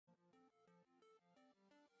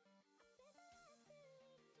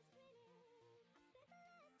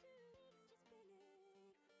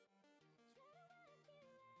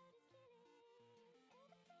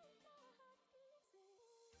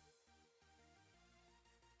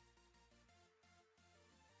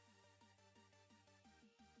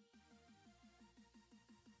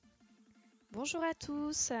Bonjour à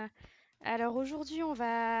tous. Alors aujourd'hui, on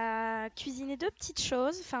va cuisiner deux petites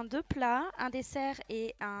choses, enfin deux plats, un dessert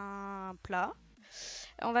et un plat.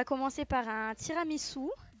 On va commencer par un tiramisu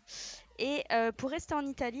et pour rester en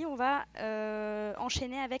Italie, on va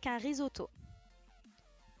enchaîner avec un risotto.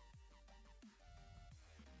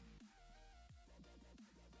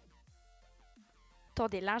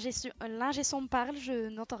 Attendez, l'ingé son me parle, je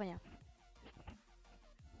n'entends rien.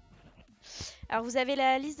 Alors vous avez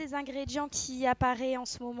la liste des ingrédients qui apparaît en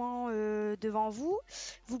ce moment devant vous.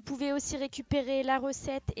 Vous pouvez aussi récupérer la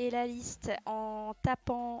recette et la liste en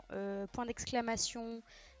tapant point d'exclamation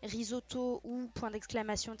risotto ou point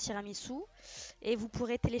d'exclamation tiramisu. Et vous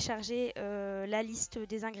pourrez télécharger la liste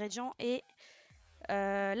des ingrédients et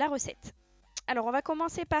la recette. Alors on va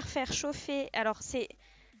commencer par faire chauffer. Alors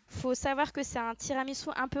faut savoir que c'est un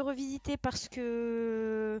tiramisu un peu revisité parce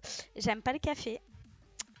que j'aime pas le café.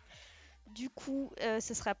 Du coup,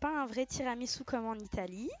 ce sera pas un vrai tiramisu comme en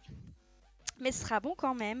Italie, mais ce sera bon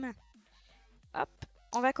quand même. Hop,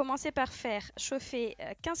 on va commencer par faire chauffer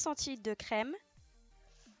 15 centilitres de crème.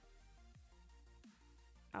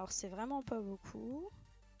 Alors c'est vraiment pas beaucoup.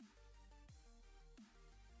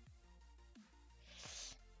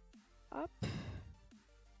 Hop,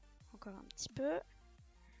 encore un petit peu.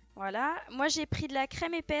 Voilà, moi j'ai pris de la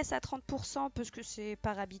crème épaisse à 30% parce que c'est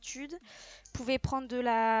par habitude. Vous pouvez prendre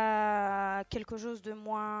quelque chose de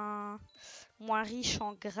moins riche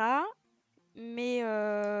en gras, mais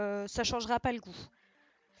ça changera pas le goût.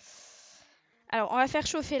 Alors, on va faire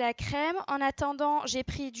chauffer la crème. En attendant, j'ai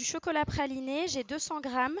pris du chocolat praliné. J'ai 200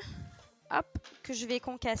 grammes. Hop, que je vais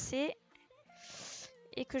concasser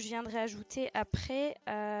et que je viendrai ajouter après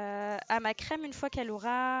à ma crème une fois qu'elle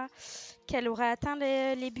aura atteint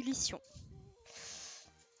l'ébullition.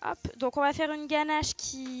 Hop, donc on va faire une ganache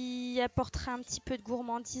qui apportera un petit peu de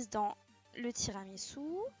gourmandise dans le tiramisu.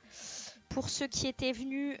 Pour ceux qui étaient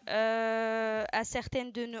venus à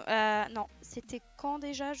certaines de nos... non, c'était quand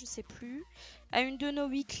déjà? Je sais plus. À une de nos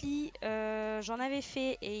weekly, j'en avais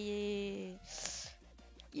fait et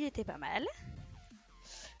il était pas mal.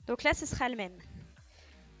 Donc là, ce sera le même.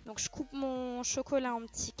 Donc je coupe mon chocolat en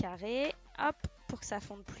petits carrés. Hop, pour que ça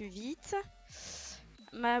fonde plus vite.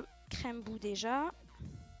 Ma crème bout déjà.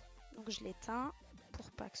 Donc je l'éteins pour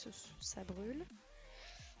pas que ça brûle.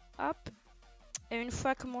 Hop. Et une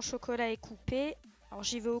fois que mon chocolat est coupé, alors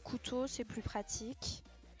j'y vais au couteau, c'est plus pratique.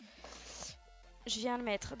 Je viens le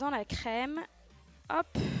mettre dans la crème.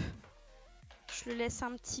 Hop. Je le laisse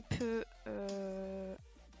un petit peu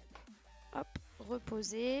hop,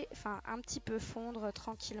 reposer, enfin un petit peu fondre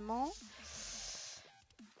tranquillement.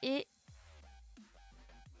 Et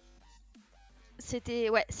c'était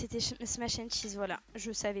smash and cheese, voilà,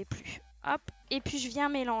 je savais plus. Hop, et puis je viens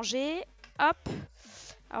mélanger. Hop.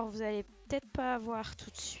 Alors vous allez peut-être pas voir tout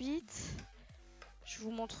de suite. Je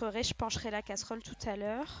vous montrerai, je pencherai la casserole tout à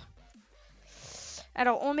l'heure.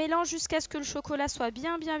 Alors on mélange jusqu'à ce que le chocolat soit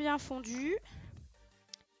bien fondu.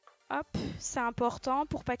 Hop, c'est important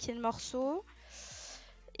pour pas qu'il y ait de morceaux.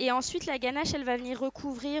 Et ensuite la ganache, elle va venir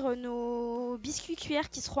recouvrir nos biscuits cuillères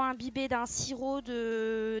qui seront imbibés d'un sirop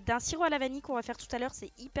à la vanille qu'on va faire tout à l'heure.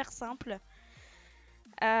 C'est hyper simple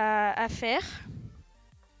à faire.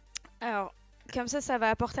 Alors comme ça va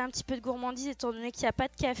apporter un petit peu de gourmandise étant donné qu'il n'y a pas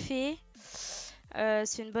de café.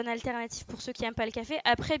 C'est une bonne alternative pour ceux qui n'aiment pas le café.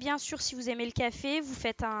 Après, bien sûr, si vous aimez le café, vous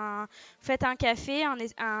faites un café,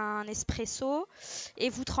 un espresso, et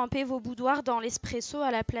vous trempez vos boudoirs dans l'espresso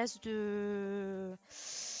à la place du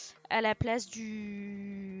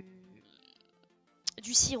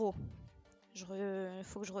sirop.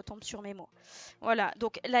 Faut que je retombe sur mes mots. Voilà,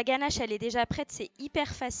 donc la ganache, elle est déjà prête, c'est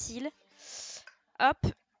hyper facile. Hop,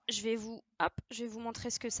 je vais vous montrer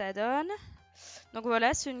ce que ça donne. Donc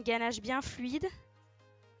voilà, c'est une ganache bien fluide.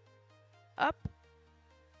 Hop.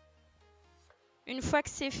 Une fois que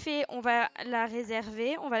c'est fait, on va la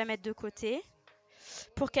réserver, on va la mettre de côté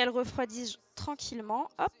pour qu'elle refroidisse tranquillement.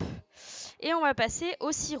 Hop. Et on va passer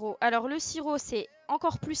au sirop. Alors le sirop, c'est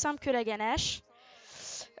encore plus simple que la ganache.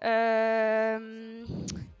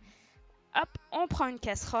 Hop, on prend une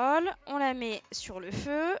casserole, on la met sur le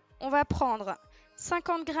feu. On va prendre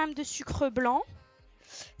 50 g de sucre blanc,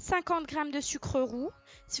 50 g de sucre roux.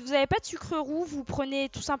 Si vous n'avez pas de sucre roux, vous prenez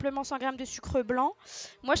tout simplement 100 g de sucre blanc.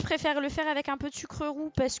 Moi, je préfère le faire avec un peu de sucre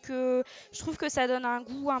roux parce que je trouve que ça donne un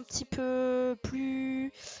goût un petit peu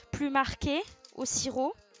plus marqué au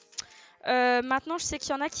sirop. Maintenant, je sais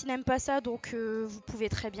qu'il y en a qui n'aiment pas ça, donc vous pouvez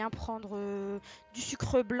très bien prendre du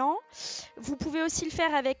sucre blanc. Vous pouvez aussi le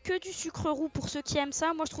faire avec que du sucre roux pour ceux qui aiment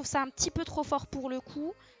ça. Moi, je trouve ça un petit peu trop fort pour le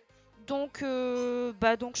coup. Donc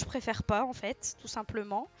je préfère pas en fait, tout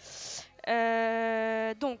simplement.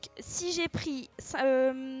 Donc, si j'ai pris...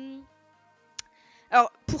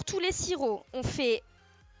 alors, pour tous les sirops, on fait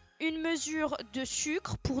une mesure de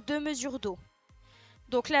sucre pour 2 mesures d'eau.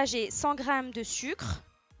 Donc là, j'ai 100 g de sucre,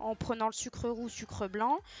 en prenant le sucre roux, sucre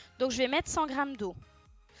blanc. Donc, je vais mettre 100 g d'eau.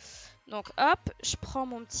 Donc, hop, je prends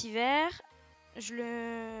mon petit verre,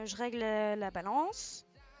 je règle la balance.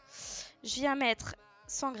 Je viens mettre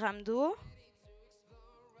 100 g d'eau.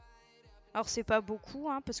 Alors, c'est pas beaucoup,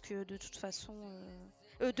 hein, parce que de toute façon...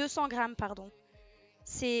 200 g, pardon.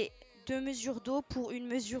 C'est 2 mesures d'eau pour une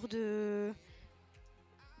mesure de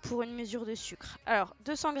sucre. Alors,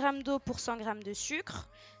 200 g d'eau pour 100 g de sucre.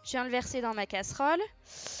 Je viens le verser dans ma casserole.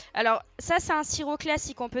 Alors, ça, c'est un sirop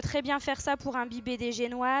classique. On peut très bien faire ça pour imbiber des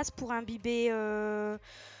génoises, pour imbiber...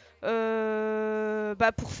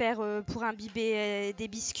 pour imbiber des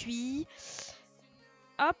biscuits.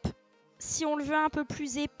 Hop. Si on le veut un peu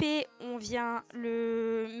plus épais, on vient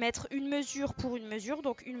le mettre une mesure pour une mesure.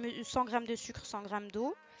 Donc, 100 g de sucre, 100 g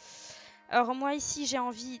d'eau. Alors, moi, ici, j'ai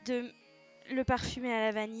envie de le parfumer à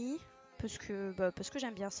la vanille. Parce que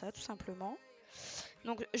j'aime bien ça, tout simplement.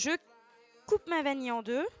 Donc, je coupe ma vanille en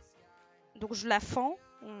deux. Donc, je la fends.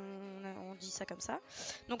 On dit ça comme ça.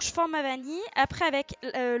 Donc, je fends ma vanille. Après, avec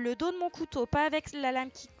le dos de mon couteau, pas avec la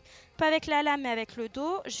lame, mais avec le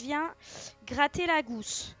dos, je viens gratter la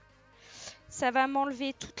gousse. Ça va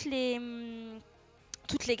m'enlever toutes les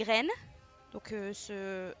graines. Donc,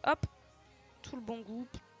 hop, tout le bon goût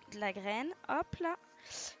de la graine. Hop, là.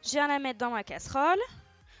 Je viens la mettre dans ma casserole.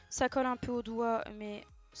 Ça colle un peu au doigt, mais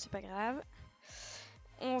c'est pas grave.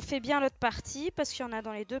 On fait bien l'autre partie, parce qu'il y en a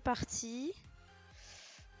dans les deux parties.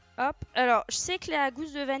 Hop. Alors, je sais que la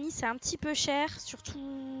gousse de vanille, c'est un petit peu cher,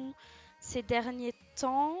 surtout ces derniers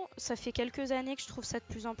temps. Ça fait quelques années que je trouve ça de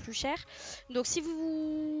plus en plus cher. Donc, si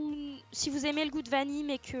vous aimez le goût de vanille,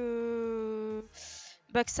 mais que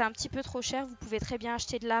c'est un petit peu trop cher, vous pouvez très bien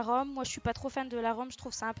acheter de l'arôme. Moi, je suis pas trop fan de l'arôme, je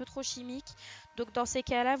trouve ça un peu trop chimique. Donc, dans ces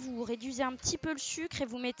cas-là, vous réduisez un petit peu le sucre et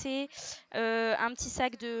vous mettez un petit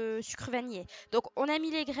sac de sucre vanillé. Donc, on a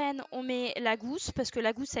mis les graines, on met la gousse, parce que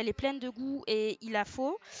la gousse, elle est pleine de goût et il la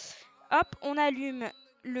faut. Hop, on allume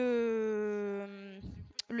le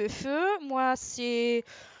feu. Moi, c'est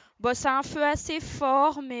un feu assez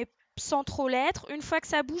fort, mais sans trop l'être. Une fois que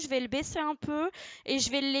ça bouge, je vais le baisser un peu et je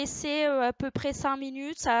vais le laisser à peu près 5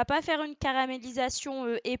 minutes. Ça va pas faire une caramélisation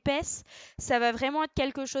épaisse. Ça va vraiment être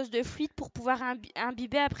quelque chose de fluide pour pouvoir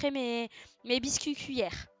imbiber après mes biscuits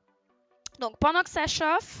cuillères. Donc, pendant que ça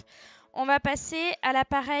chauffe, on va passer à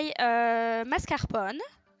l'appareil mascarpone.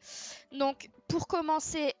 Donc, pour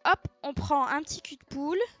commencer, hop, on prend un petit cul de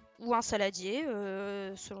poule ou un saladier,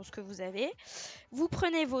 selon ce que vous avez. Vous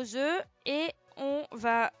prenez vos œufs et on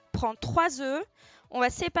va prendre 3 œufs. On va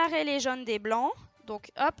séparer les jaunes des blancs.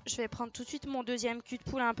 Donc, hop, je vais prendre tout de suite mon deuxième cul de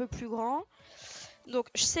poule un peu plus grand. Donc,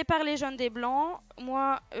 je sépare les jaunes des blancs.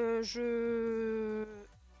 Moi, je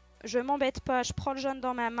m'embête pas. Je prends le jaune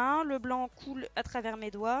dans ma main. Le blanc coule à travers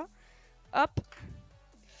mes doigts. Hop.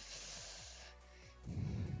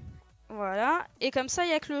 Voilà, et comme ça, il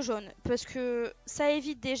n'y a que le jaune. Parce que ça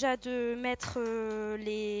évite déjà de mettre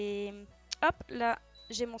les... Hop, là,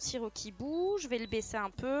 j'ai mon sirop qui bouge. Je vais le baisser un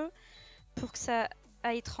peu pour que ça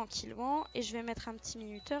aille tranquillement. Et je vais mettre un petit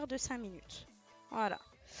minuteur de 5 minutes. Voilà.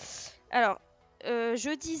 Alors,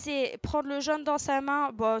 je disais, prendre le jaune dans sa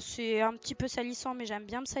main, c'est un petit peu salissant, mais j'aime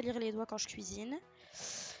bien me salir les doigts quand je cuisine.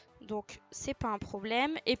 Donc, c'est pas un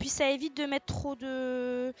problème. Et puis, ça évite de mettre trop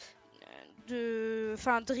de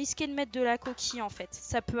risquer de mettre de la coquille en fait.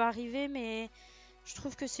 Ça peut arriver, mais je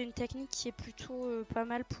trouve que c'est une technique qui est plutôt pas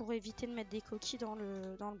mal pour éviter de mettre des coquilles dans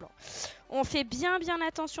le blanc. On fait bien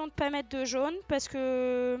attention de ne pas mettre de jaune parce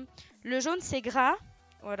que le jaune c'est gras.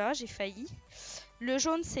 Voilà, j'ai failli. Le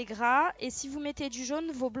jaune c'est gras et si vous mettez du jaune,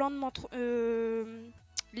 les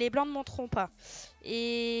blancs ne monteront pas.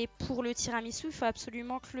 Et pour le tiramisu, il faut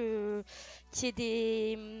absolument qu'il y ait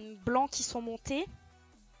des blancs qui sont montés.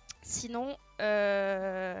 Sinon,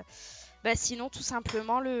 tout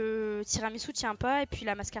simplement, le tiramisu tient pas et puis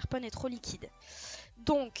la mascarpone est trop liquide.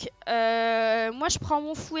 Donc, moi, je prends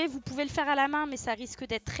mon fouet. Vous pouvez le faire à la main, mais ça risque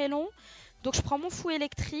d'être très long. Donc, je prends mon fouet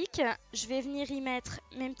électrique. Je vais venir y mettre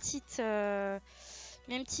mes petits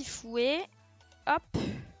fouets. Hop.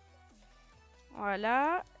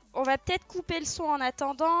 Voilà. On va peut-être couper le son en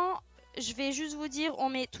attendant. Je vais juste vous dire, on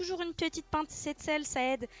met toujours une petite pincée de sel, ça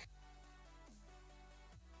aide.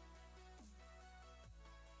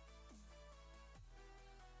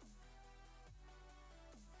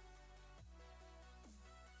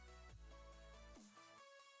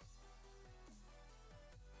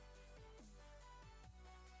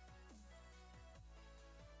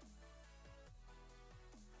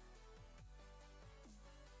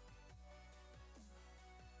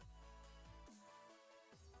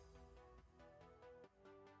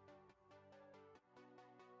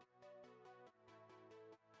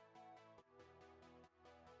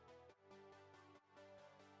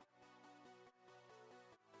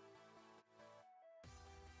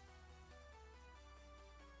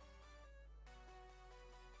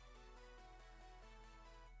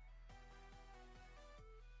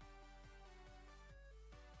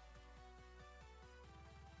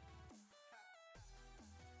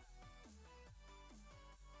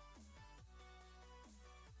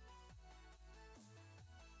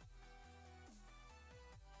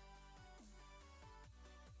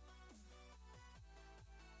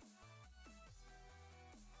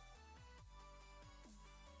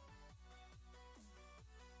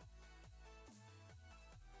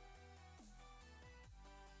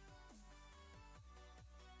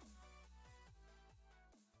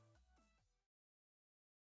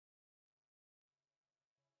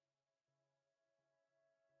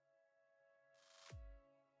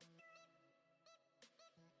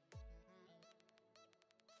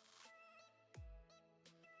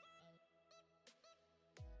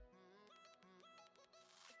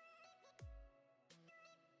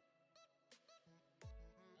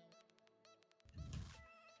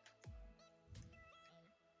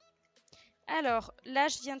 Alors, là,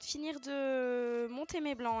 je viens de finir de monter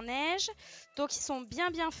mes blancs en neige. Donc, ils sont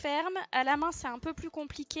bien fermes. À la main, c'est un peu plus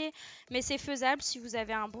compliqué, mais c'est faisable. Si vous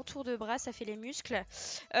avez un bon tour de bras, ça fait les muscles.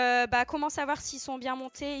 Comment savoir s'ils sont bien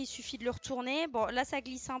montés? Il suffit de le retourner. Bon, là, ça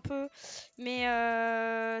glisse un peu, mais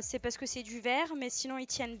c'est parce que c'est du verre. Mais sinon, ils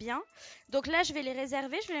tiennent bien. Donc là, je vais les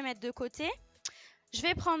réserver. Je vais les mettre de côté. Je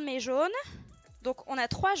vais prendre mes jaunes. Donc, on a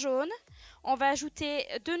 3 jaunes. On va ajouter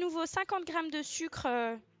de nouveau 50 g de sucre.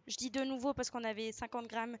 Je dis de nouveau parce qu'on avait 50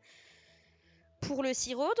 g pour le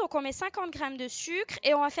sirop. Donc, on met 50 g de sucre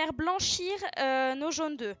et on va faire blanchir nos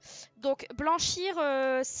jaunes d'œufs. Donc, blanchir,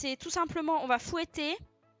 c'est tout simplement, on va fouetter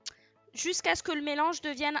jusqu'à ce que le mélange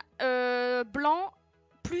devienne blanc,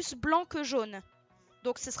 plus blanc que jaune.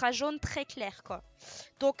 Donc, ce sera jaune très clair, quoi.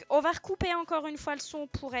 Donc, on va recouper encore une fois le son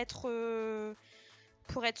pour être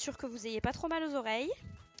sûr que vous n'ayez pas trop mal aux oreilles.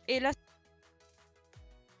 Et là,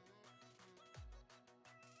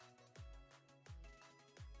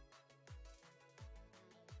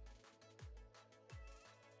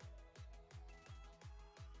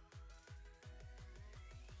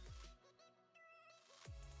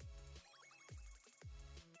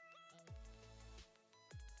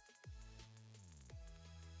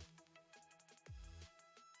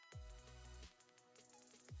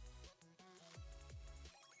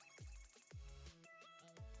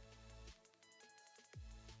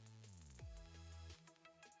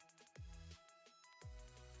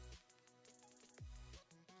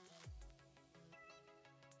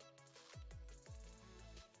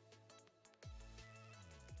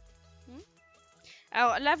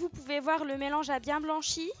 alors là, vous pouvez voir le mélange a bien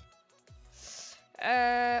blanchi.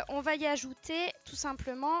 On va y ajouter tout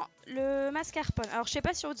simplement le mascarpone. Alors, je sais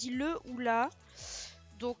pas si on dit le ou la.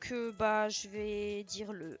 Donc, je vais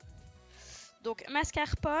dire le. Donc,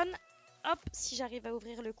 mascarpone. Hop, si j'arrive à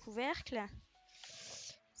ouvrir le couvercle.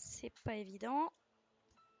 C'est pas évident.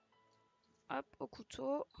 Hop, au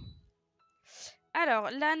couteau. Alors,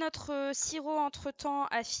 là, notre sirop, entre-temps,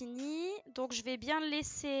 a fini. Donc, je vais bien le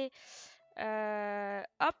laisser...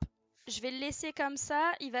 hop, je vais le laisser comme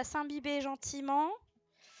ça. Il va s'imbiber gentiment.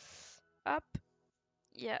 Hop,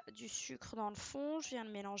 il y a du sucre dans le fond. Je viens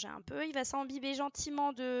de mélanger un peu. Il va s'imbiber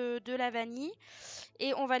gentiment de la vanille.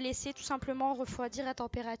 Et on va laisser tout simplement refroidir à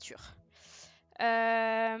température.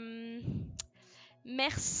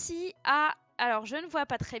 Merci à... Alors, je ne vois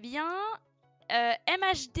pas très bien.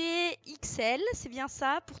 MHD XL, c'est bien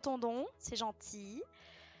ça pour ton don. C'est gentil.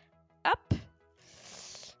 Hop.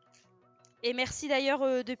 Et merci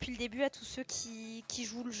d'ailleurs depuis le début à tous ceux qui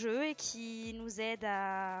jouent le jeu et qui nous aident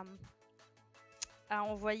à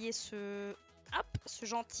envoyer ce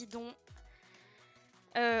gentil don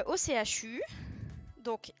au CHU.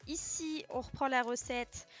 Donc ici, on reprend la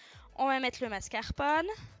recette. On va mettre le mascarpone.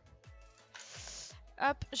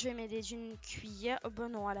 Hop, je vais mettre une cuillère. Oh bon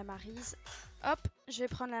non, à la maryse. Hop, je vais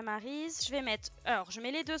prendre la maryse. Je vais mettre... Alors, je mets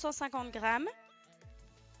les 250 grammes.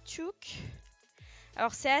 Tchouk.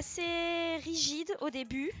 Alors, c'est assez rigide au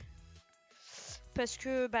début. Parce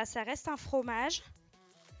que ça reste un fromage.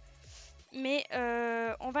 Mais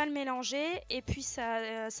on va le mélanger. Et puis,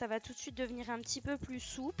 ça va tout de suite devenir un petit peu plus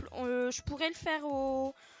souple. Je pourrais le faire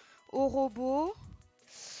au robot.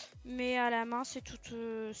 Mais à la main, c'est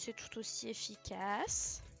tout aussi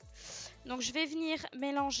efficace. Donc, je vais venir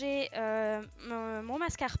mélanger mon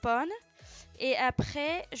mascarpone. Et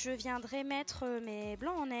après, je viendrai mettre mes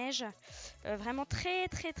blancs en neige. Vraiment très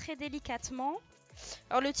délicatement.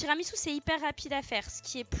 Alors, le tiramisu, c'est hyper rapide à faire. Ce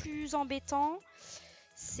qui est plus embêtant,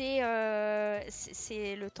 c'est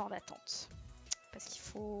le temps d'attente. Parce qu'il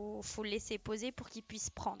faut le laisser poser pour qu'il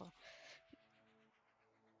puisse prendre.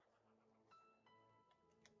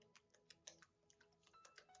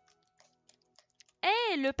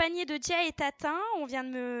 Hey, le panier de Dia est atteint. On vient de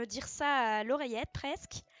me dire ça à l'oreillette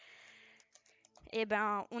presque. Eh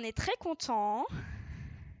ben, on est très content.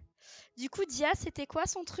 Du coup, Dia, c'était quoi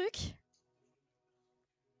son truc?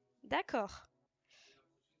 D'accord.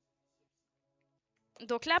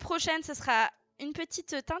 Donc la prochaine, ce sera une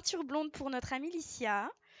petite teinture blonde pour notre amie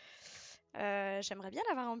Licia. J'aimerais bien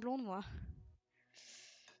l'avoir en blonde, moi.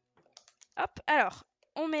 Hop, alors,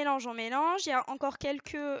 on mélange. Il y a encore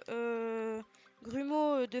quelques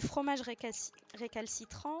grumeaux de fromage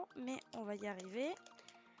récalcitrant, mais on va y arriver.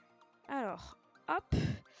 Alors, hop.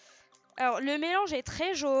 Alors, le mélange est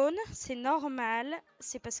très jaune, c'est normal.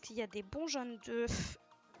 C'est parce qu'il y a des bons jaunes d'œufs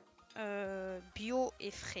bio et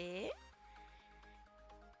frais.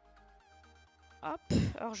 Hop.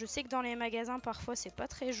 Alors, je sais que dans les magasins, parfois, c'est pas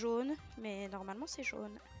très jaune, mais normalement, c'est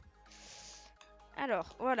jaune.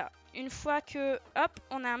 Alors, voilà. Une fois que, hop,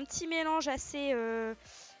 on a un petit mélange assez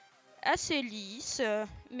assez lisse,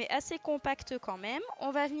 mais assez compacte quand même.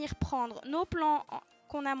 On va venir prendre nos plans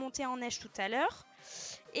qu'on a montés en neige tout à l'heure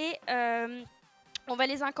et on va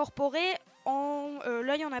les incorporer en...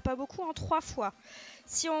 là, il n'y en a pas beaucoup, en 3 fois.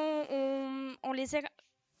 Si on les...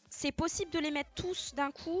 C'est possible de les mettre tous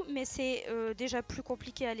d'un coup, mais c'est déjà plus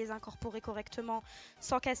compliqué à les incorporer correctement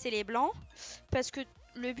sans casser les blancs. Parce que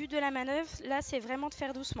le but de la manœuvre, là, c'est vraiment de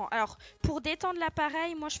faire doucement. Alors, pour détendre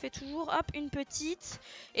l'appareil, moi, je fais toujours, hop, une petite.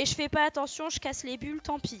 Et je fais pas attention, je casse les bulles,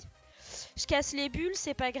 tant pis. Je casse les bulles,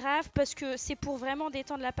 c'est pas grave, parce que c'est pour vraiment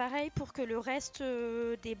détendre l'appareil, pour que le reste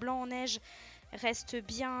des blancs en neige reste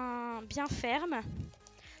bien ferme.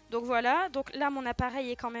 Donc voilà, donc là, mon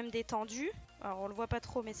appareil est quand même détendu. Alors, on le voit pas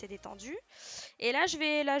trop, mais c'est détendu. Et là, je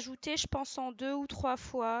vais l'ajouter, je pense, en 2 ou 3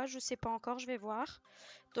 fois. Je sais pas encore, je vais voir.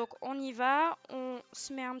 Donc, on y va. On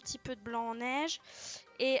se met un petit peu de blanc en neige.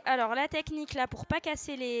 Et alors, la technique, là, pour pas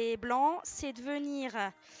casser les blancs, c'est de venir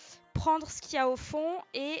prendre ce qu'il y a au fond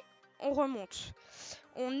et on remonte.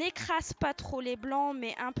 On n'écrase pas trop les blancs,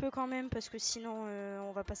 mais un peu quand même, parce que sinon,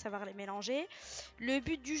 on va pas savoir les mélanger. Le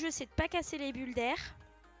but du jeu, c'est de pas casser les bulles d'air.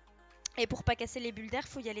 Et pour pas casser les bulles d'air, il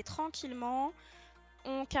faut y aller tranquillement.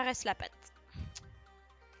 On caresse la pâte.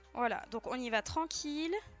 Voilà, donc on y va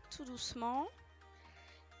tranquille, tout doucement.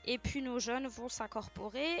 Et puis nos jaunes vont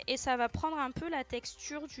s'incorporer et ça va prendre un peu la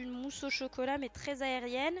texture d'une mousse au chocolat, mais très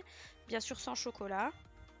aérienne. Bien sûr sans chocolat,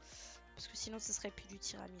 parce que sinon ce serait plus du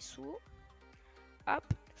tiramisu. Hop.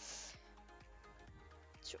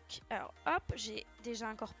 Alors hop, j'ai déjà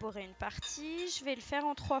incorporé une partie. Je vais le faire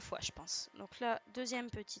en 3 fois, je pense. Donc là, deuxième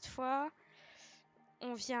petite fois.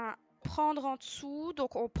 On vient prendre en dessous,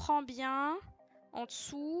 donc on prend bien en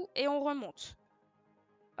dessous et on remonte.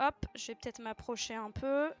 Hop, je vais peut-être m'approcher un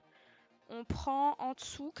peu. On prend en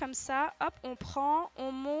dessous comme ça. Hop, on prend,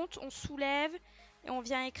 on monte, on soulève et on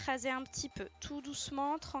vient écraser un petit peu. Tout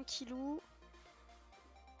doucement, tranquillou.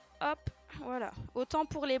 Hop, voilà. Autant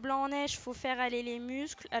pour les blancs en neige, il faut faire aller les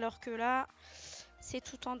muscles, alors que là, c'est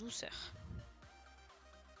tout en douceur.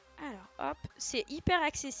 Alors, hop, c'est hyper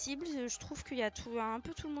accessible. Je trouve qu'il y a un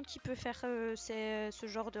peu tout le monde qui peut faire ce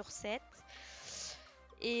genre de recette.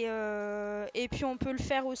 Et puis on peut le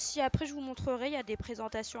faire aussi, après je vous montrerai, il y a des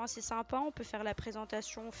présentations assez sympas. On peut faire la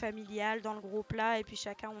présentation familiale dans le gros plat et puis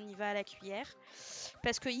chacun on y va à la cuillère.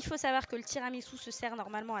 Parce qu'il faut savoir que le tiramisu se sert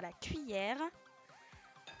normalement à la cuillère.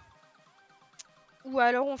 Ou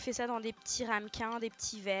alors on fait ça dans des petits ramequins, des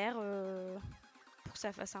petits verres, pour que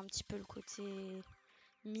ça fasse un petit peu le côté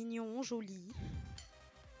mignon, joli.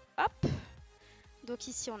 Hop. Donc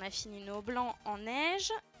ici on a fini nos blancs en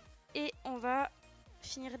neige et on va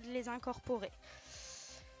finir de les incorporer.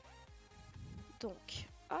 Donc,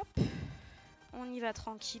 hop, on y va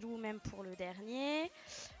tranquillou même pour le dernier.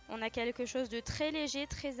 On a quelque chose de très léger,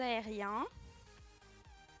 très aérien.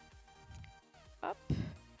 Hop.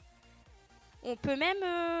 On peut même,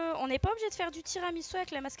 on n'est pas obligé de faire du tiramisu avec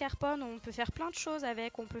la mascarpone, on peut faire plein de choses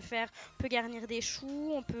avec. On peut garnir des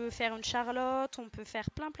choux, on peut faire une charlotte, on peut faire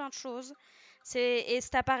plein de choses. Et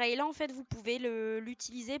cet appareil-là, en fait, vous pouvez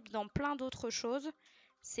l'utiliser dans plein d'autres choses.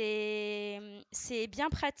 C'est bien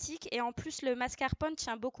pratique et en plus le mascarpone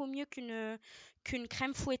tient beaucoup mieux qu'une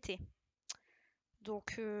crème fouettée.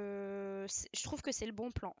 Donc je trouve que c'est le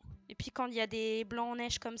bon plan. Et puis quand il y a des blancs en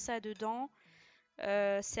neige comme ça dedans,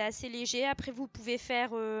 c'est assez léger. Après vous pouvez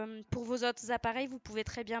faire, pour vos autres appareils, vous pouvez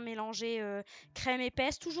très bien mélanger crème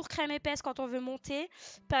épaisse. Toujours crème épaisse quand on veut monter.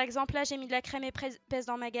 Par exemple là j'ai mis de la crème épaisse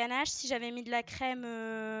dans ma ganache. Si j'avais mis de la crème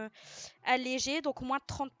allégée, donc moins de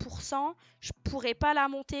 30%, je pourrais pas la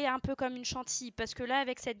monter un peu comme une chantilly. Parce que là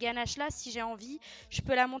avec cette ganache là, si j'ai envie, je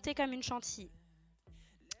peux la monter comme une chantilly.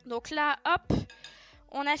 Donc là hop,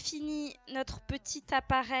 on a fini notre petit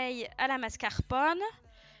appareil à la mascarpone.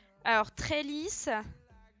 Alors très lisse,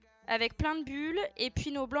 avec plein de bulles, et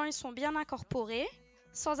puis nos blancs ils sont bien incorporés,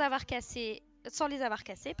 sans les avoir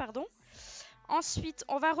cassés, pardon. Ensuite,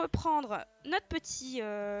 on va reprendre notre petit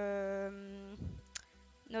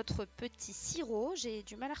sirop. J'ai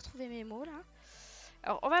du mal à retrouver mes mots là.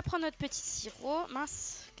 Alors, on va prendre notre petit sirop.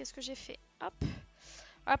 Mince, qu'est-ce que j'ai fait? Hop.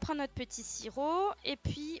 On va prendre notre petit sirop et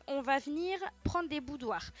puis on va venir prendre des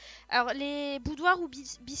boudoirs. Alors les boudoirs ou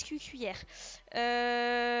biscuits cuillères.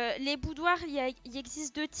 Les boudoirs, il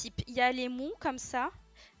existe 2 types. Il y a les mous comme ça,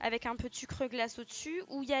 avec un peu de sucre glace au-dessus,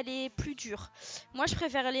 ou il y a les plus durs. Moi je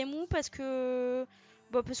préfère les mous parce que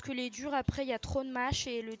les durs après il y a trop de mâche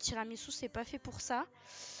et le tiramisu c'est pas fait pour ça.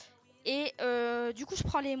 Et du coup je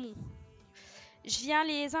prends les mous. Je viens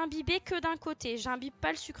les imbiber que d'un côté. J'imbibe pas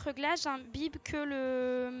le sucre glace, j'imbibe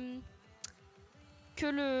que que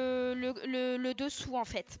le dessous en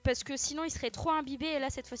fait. Parce que sinon il serait trop imbibé et là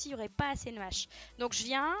cette fois-ci il n'y aurait pas assez de mâche. Donc je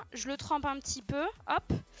viens, je le trempe un petit peu,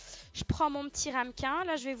 hop. Je prends mon petit ramequin,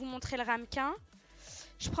 là je vais vous montrer le ramequin.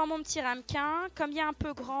 Je prends mon petit ramequin, comme il est un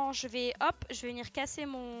peu grand, je vais venir casser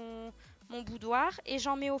mon boudoir et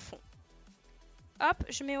j'en mets au fond. Hop,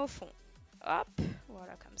 je mets au fond. Hop,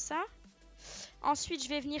 voilà comme ça. Ensuite je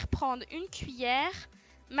vais venir prendre une cuillère,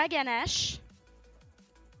 ma ganache.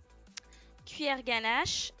 Cuillère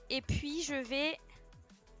ganache et puis je vais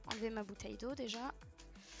enlever ma bouteille d'eau déjà.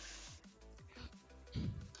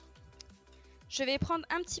 Je vais prendre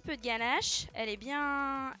un petit peu de ganache. Elle est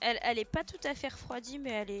bien, elle est pas tout à fait refroidie,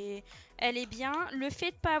 mais elle est bien. Le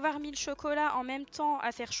fait de ne pas avoir mis le chocolat en même temps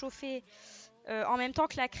à faire chauffer, en même temps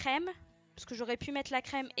que la crème, parce que j'aurais pu mettre la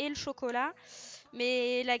crème et le chocolat,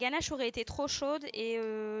 mais la ganache aurait été trop chaude et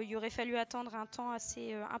il aurait fallu attendre un temps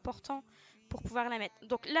assez important pour pouvoir la mettre.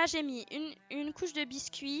 Donc là j'ai mis une couche de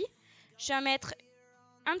biscuit. Je vais mettre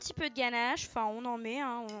un petit peu de ganache. Enfin on en met,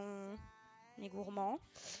 hein, on est gourmand.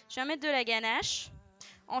 Je viens mettre de la ganache.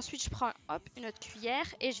 Ensuite je prends une autre cuillère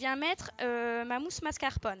et je viens mettre ma mousse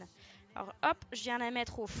mascarpone. Alors hop, je viens la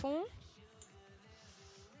mettre au fond.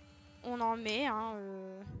 On en met, hein,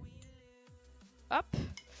 hop,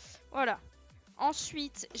 voilà.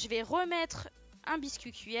 Ensuite je vais remettre un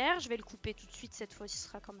biscuit cuillère, je vais le couper tout de suite, cette fois-ci ce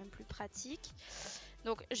sera quand même plus pratique.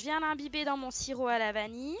 Donc je viens l'imbiber dans mon sirop à la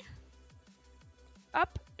vanille. Hop,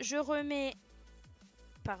 je remets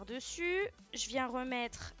par-dessus. Je viens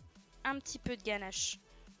remettre un petit peu de ganache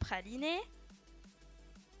pralinée.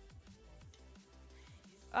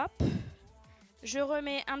 Hop, je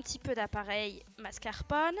remets un petit peu d'appareil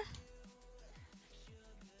mascarpone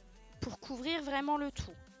pour couvrir vraiment le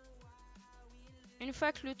tout. Une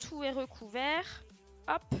fois que le tout est recouvert,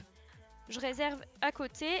 hop, je réserve à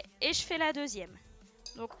côté et je fais la deuxième.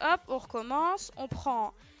 Donc hop, on recommence. On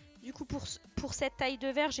prend, du coup pour cette taille de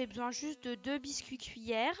verre, j'ai besoin juste de 2 biscuits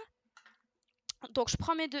cuillères. Donc je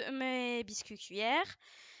prends mes biscuits cuillères.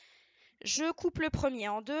 Je coupe le premier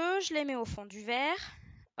en deux, je les mets au fond du verre.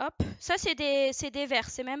 Hop, ça c'est des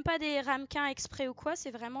verres, c'est même pas des ramequins exprès ou quoi,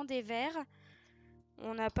 c'est vraiment des verres.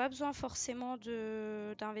 On n'a pas besoin forcément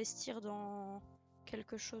d'investir dans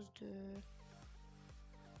quelque chose de...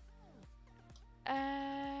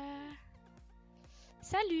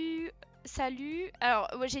 Salut. Alors,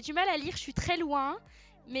 j'ai du mal à lire, je suis très loin,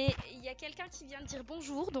 mais il y a quelqu'un qui vient de dire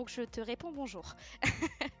bonjour, donc je te réponds bonjour.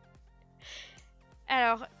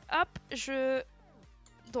 Alors, hop, je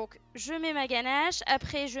mets ma ganache,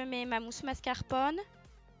 après je mets ma mousse mascarpone.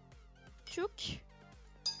 Tchouk.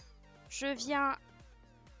 Je viens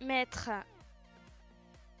mettre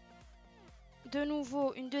de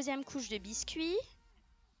nouveau une deuxième couche de biscuits.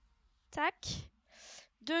 Tac.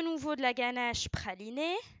 De nouveau de la ganache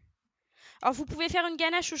pralinée. Alors vous pouvez faire une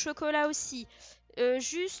ganache au chocolat aussi.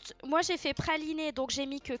 Moi j'ai fait praliné, donc j'ai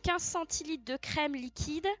mis que 15 centilitres de crème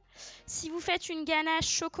liquide. Si vous faites une ganache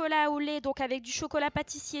chocolat au lait, donc avec du chocolat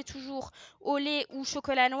pâtissier toujours au lait ou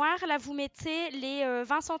chocolat noir, là vous mettez les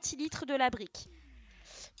 20 centilitres de la brique.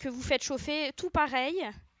 Que vous faites chauffer, tout pareil,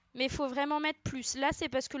 mais il faut vraiment mettre plus. Là c'est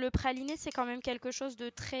parce que le praliné c'est quand même quelque chose de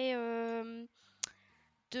très...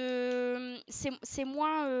 c'est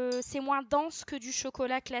moins dense que du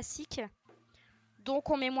chocolat classique.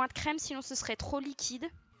 Donc on met moins de crème, sinon ce serait trop liquide.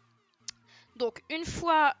 Donc une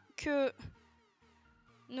fois que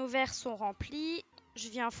nos verres sont remplis, je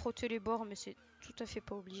viens frotter les bords, mais c'est tout à fait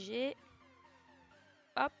pas obligé.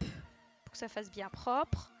 Hop, pour que ça fasse bien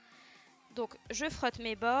propre. Donc je frotte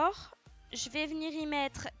mes bords. Je vais venir y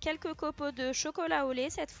mettre quelques copeaux de chocolat au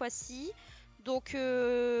lait cette fois-ci. Donc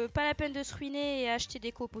pas la peine de se ruiner et acheter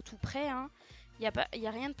des copeaux tout prêts, hein. Y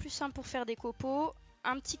a rien de plus simple pour faire des copeaux.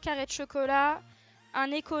 Un petit carré de chocolat. Un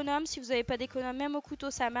économe, si vous n'avez pas d'économe, même au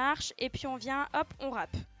couteau ça marche. Et puis on vient, hop, on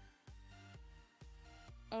râpe.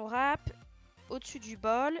 On râpe au-dessus du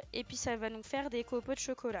bol et puis ça va nous faire des copeaux de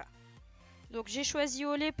chocolat. Donc j'ai choisi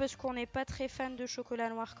au lait parce qu'on n'est pas très fan de chocolat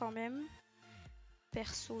noir quand même.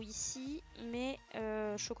 Perso ici, mais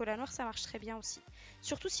chocolat noir ça marche très bien aussi.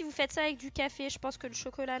 Surtout si vous faites ça avec du café, je pense que le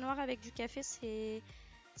chocolat noir avec du café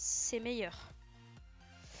c'est meilleur.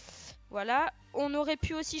 Voilà, on aurait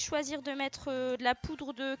pu aussi choisir de mettre de la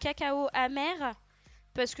poudre de cacao amère,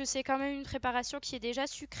 parce que c'est quand même une préparation qui est déjà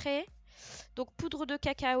sucrée. Donc poudre de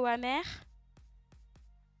cacao amère.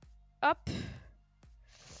 Hop.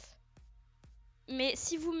 Mais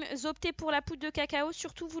si vous optez pour la poudre de cacao,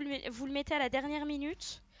 surtout vous le mettez à la dernière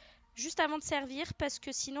minute, juste avant de servir, parce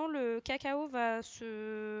que sinon le cacao va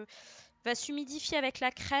s'humidifier avec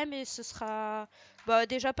la crème et ce sera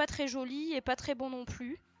déjà pas très joli et pas très bon non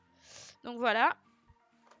plus. Donc voilà,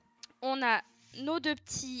 on a nos deux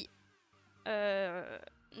petits,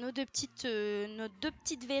 nos deux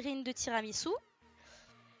petites verrines de tiramisu.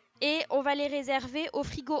 Et on va les réserver au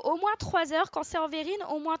frigo au moins 3 heures. Quand c'est en verrine,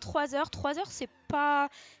 au moins 3 heures. 3 heures, c'est pas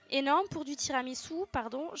énorme pour du tiramisu.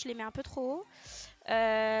 Pardon, je les mets un peu trop haut.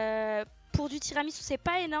 Pour du tiramisu, c'est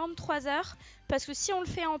pas énorme, 3 heures. Parce que si on le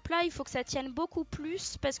fait en plat, il faut que ça tienne beaucoup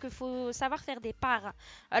plus. Parce qu'il faut savoir faire des parts.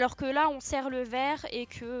 Alors que là, on sert le verre et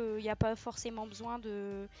qu'il n'y a pas forcément besoin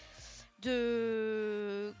que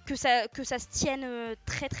ça se tienne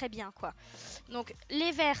très très bien, quoi. Donc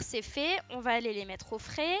les verres, c'est fait. On va aller les mettre au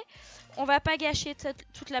frais. On va pas gâcher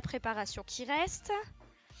toute la préparation qui reste.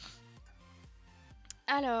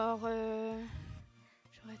 Alors,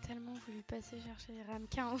 j'aurais tellement voulu passer chercher les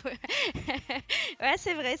ramequins. Ouais,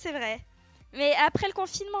 c'est vrai, c'est vrai. Mais après le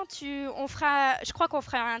confinement, je crois qu'on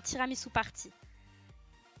fera un tiramisu party.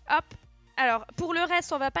 Hop. Alors, pour le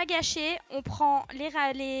reste, on va pas gâcher. On prend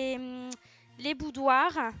les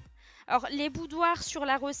boudoirs. Alors, les boudoirs sur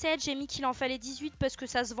la recette, j'ai mis qu'il en fallait 18 parce que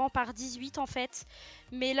ça se vend par 18 en fait.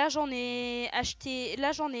 Mais là, j'en ai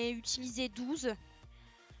utilisé 12.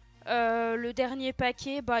 Le dernier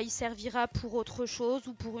paquet, bah, il servira pour autre chose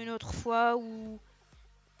ou pour une autre fois ou...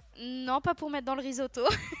 Non, pas pour mettre dans le risotto.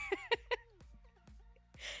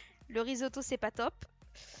 Le risotto, c'est pas top.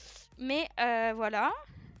 Mais voilà.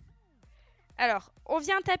 Alors, on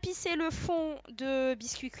vient tapisser le fond de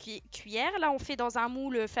biscuit cuillère. Là, on fait dans un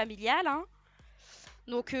moule familial, hein.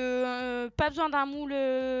 Donc, pas besoin d'un moule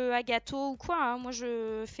à gâteau ou quoi, hein. Moi,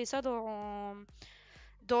 je fais ça dans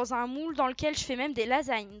un moule dans lequel je fais même des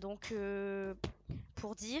lasagnes. Donc,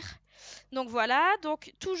 pour dire. Donc, voilà.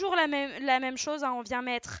 Donc, toujours la même chose, hein. On vient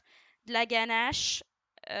mettre de la ganache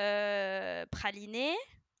pralinée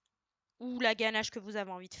ou la ganache que vous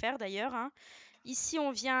avez envie de faire d'ailleurs, hein. Ici,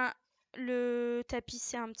 on vient le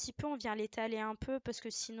tapisser un petit peu, on vient l'étaler un peu parce que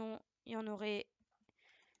sinon, il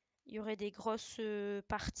y aurait des grosses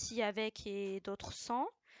parties avec et d'autres sans.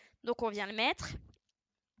 Donc, on vient le mettre.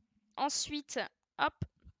 Ensuite, hop,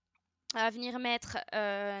 on va venir mettre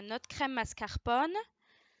notre crème mascarpone.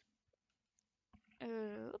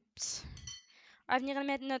 Oups. On va venir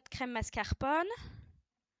mettre notre crème mascarpone.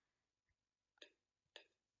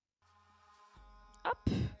 Hop.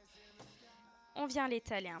 On vient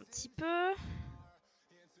l'étaler un petit peu.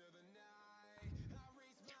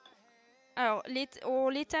 Alors, on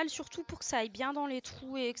l'étale surtout pour que ça aille bien dans les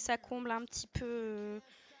trous et que ça comble un petit peu.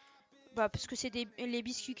 Bah, parce que les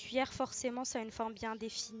biscuits cuillères, forcément, ça a une forme bien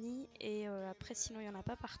définie. Et après, sinon, il n'y en a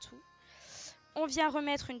pas partout. On vient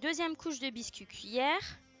remettre une deuxième couche de biscuits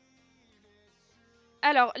cuillères.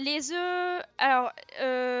 Alors, les œufs. Alors,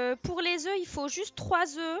 pour les œufs, il faut juste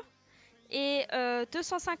 3 œufs et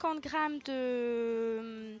 250 grammes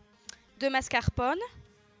de mascarpone.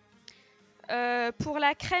 Pour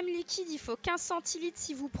la crème liquide, il faut 15 centilitres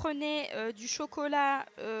si vous prenez du chocolat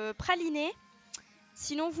praliné.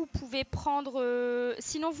 Sinon, vous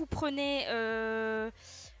prenez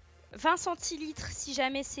 20 centilitres si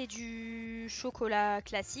jamais c'est du chocolat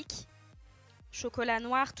classique. Chocolat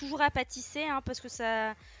noir, toujours à pâtisser, hein, parce que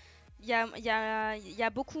il y a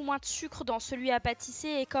beaucoup moins de sucre dans celui à pâtisser.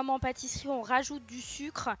 Et comme en pâtisserie, on rajoute du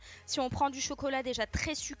sucre. Si on prend du chocolat déjà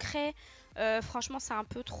très sucré, franchement, c'est un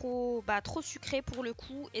peu trop sucré pour le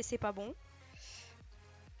coup et c'est pas bon.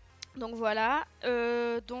 Donc voilà.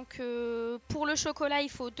 Pour le chocolat, il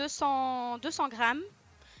faut 200 grammes.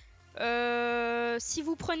 Si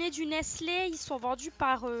vous prenez du Nestlé, ils sont vendus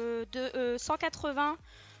par 180.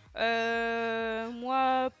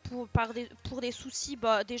 Moi, pour des soucis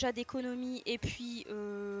déjà d'économie et puis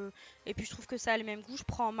je trouve que ça a le même goût. Je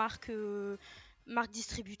prends marque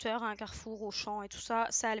distributeur, hein, Carrefour, Auchan et tout ça.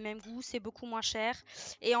 Ça a le même goût, c'est beaucoup moins cher.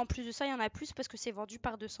 Et en plus de ça, il y en a plus parce que c'est vendu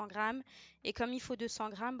par 200 grammes. Et comme il faut 200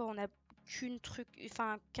 grammes, on n'a qu'une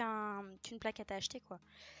plaquette à acheter, quoi.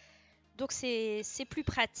 Donc c'est plus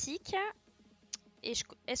pratique. Et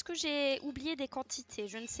est-ce que j'ai oublié des quantités?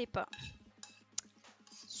 Je ne sais pas.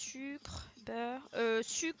 Sucre, beurre.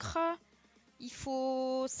 Sucre, il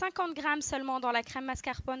faut 50 grammes seulement dans la crème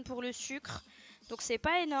mascarpone pour le sucre. Donc c'est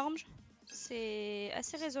pas énorme. C'est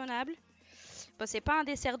assez raisonnable. Bon, c'est pas un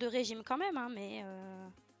dessert de régime quand même, hein, mais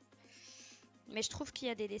je trouve qu'il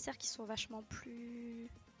y a des desserts qui sont vachement plus...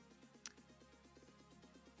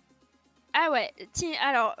 Ah ouais,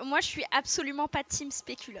 alors moi je suis absolument pas team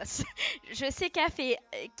spéculoos. Je sais Café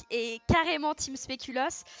est carrément team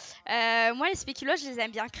spéculoos. Moi les spéculoos je les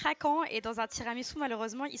aime bien craquants et dans un tiramisu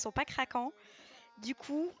malheureusement ils sont pas craquants. Du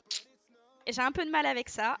coup j'ai un peu de mal avec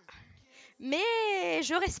ça. Mais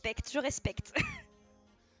je respecte.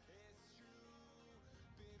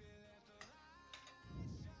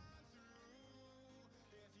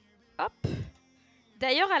 Hop,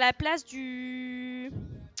 D'ailleurs, à la place de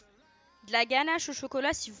la ganache au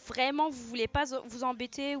chocolat, si vraiment vous voulez pas vous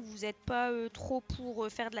embêter ou vous n'êtes pas trop pour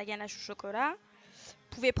faire de la ganache au chocolat,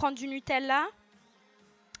 vous pouvez prendre du Nutella.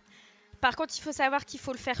 Par contre, il faut savoir qu'il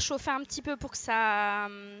faut le faire chauffer un petit peu pour que ça...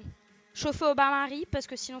 chauffer au bain-marie, parce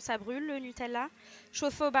que sinon ça brûle le Nutella.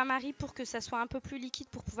 Chauffer au bain-marie pour que ça soit un peu plus liquide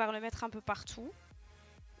pour pouvoir le mettre un peu partout.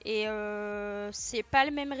 Et c'est pas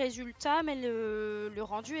le même résultat, mais le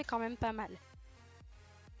rendu est quand même pas mal.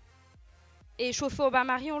 Et chauffer au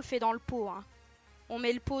bain-marie, on le fait dans le pot. Hein. On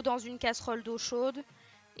met le pot dans une casserole d'eau chaude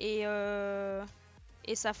et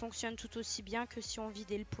ça fonctionne tout aussi bien que si on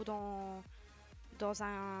vidait le pot dans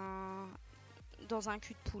un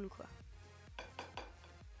cul de poule, quoi.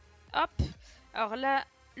 Hop. Alors là,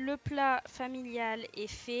 le plat familial est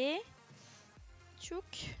fait.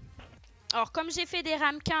 Tchouk. Alors comme j'ai fait des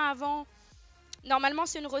ramequins avant, normalement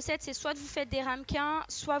c'est une recette, c'est soit vous faites des ramequins,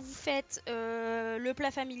 soit vous faites le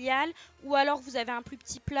plat familial, ou alors vous avez un plus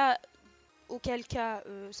petit plat, auquel cas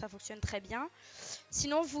ça fonctionne très bien.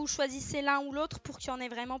 Sinon vous choisissez l'un ou l'autre pour qu'il y en ait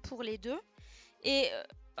vraiment pour les deux. Et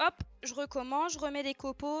hop, je recommence, je remets des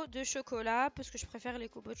copeaux de chocolat, parce que je préfère les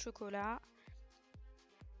copeaux de chocolat.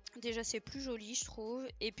 Déjà c'est plus joli je trouve.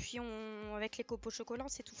 Et puis avec les copeaux de chocolat on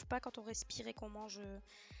s'étouffe pas quand on respire et qu'on mange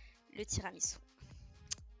le tiramisu.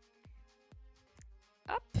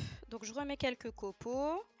 Hop, donc je remets quelques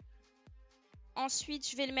copeaux. Ensuite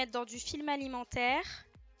je vais le mettre dans du film alimentaire.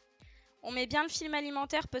 On met bien le film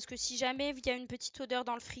alimentaire parce que si jamais il y a une petite odeur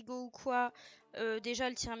dans le frigo ou quoi, déjà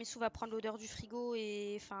le tiramisu va prendre l'odeur du frigo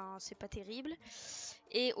et enfin c'est pas terrible.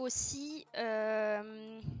 Et aussi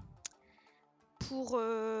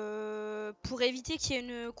pour éviter qu'il y ait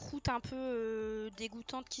une croûte un peu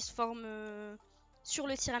dégoûtante qui se forme sur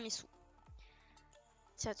le tiramisu.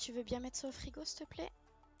 Tiens, tu veux bien mettre ça au frigo s'il te plaît?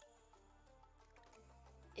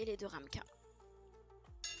 Et les deux ramequins.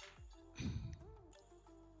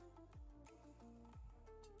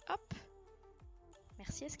 Hop.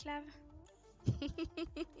 Merci esclave.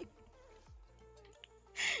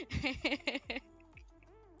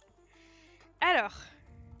 Alors,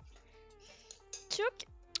 tchouk.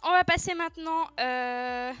 On va passer maintenant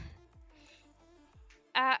à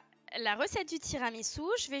la recette du tiramisu.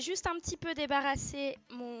 Je vais juste un petit peu débarrasser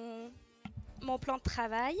mon plan de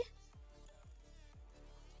travail.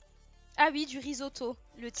 Ah oui, du risotto.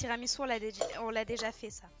 Le tiramisu, on l'a déjà fait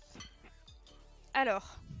ça.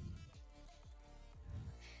 Alors,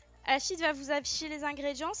 Achille va vous afficher les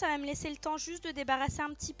ingrédients. Ça va me laisser le temps juste de débarrasser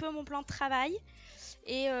un petit peu mon plan de travail.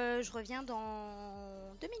 Et je reviens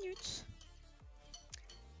dans 2 minutes.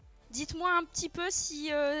 Dites-moi un petit peu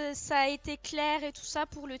si ça a été clair et tout ça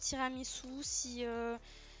pour le tiramisu. Si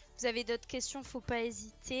vous avez d'autres questions, faut pas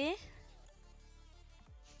hésiter.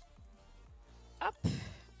 Hop,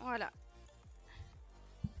 voilà.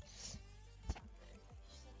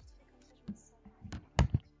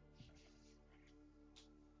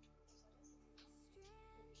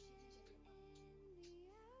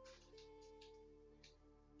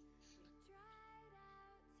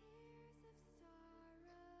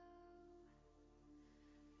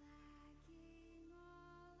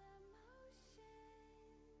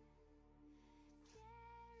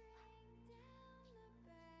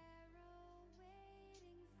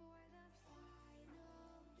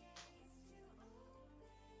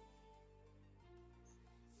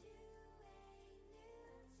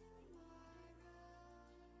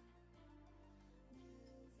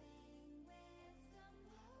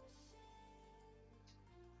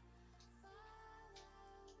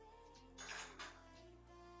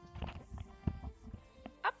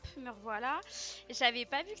 Me revoilà. J'avais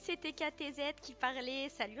pas vu que c'était KTZ qui parlait.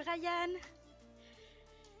 Salut Ryan.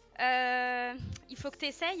 Il faut que tu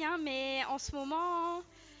essayes, hein, mais en ce moment,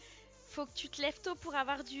 faut que tu te lèves tôt pour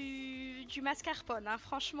avoir du mascarpone. Hein.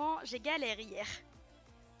 Franchement, j'ai galéré hier.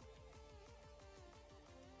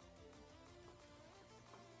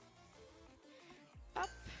 Hop.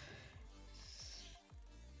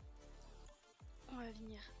 On va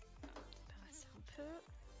venir débarrasser un peu.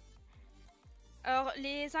 Alors,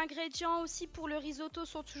 les ingrédients aussi pour le risotto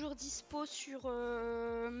sont toujours dispo sur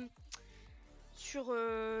le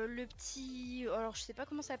petit... Alors, je sais pas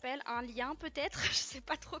comment ça s'appelle. Un lien, peut-être. Je sais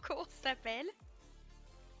pas trop comment ça s'appelle.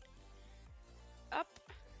 Hop.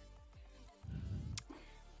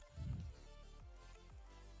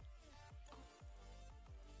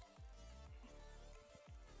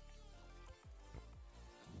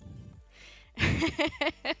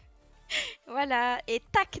 Voilà. Et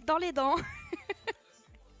tac, dans les dents.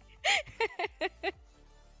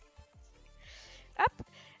 Hop,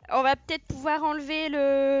 on va peut-être pouvoir enlever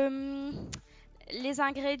les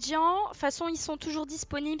ingrédients, de toute façon, ils sont toujours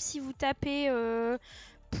disponibles si vous tapez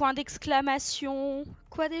point d'exclamation.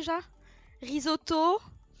 Quoi déjà? Risotto.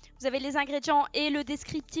 Vous avez les ingrédients et le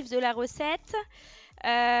descriptif de la recette.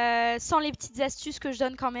 Sans les petites astuces que je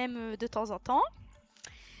donne quand même de temps en temps.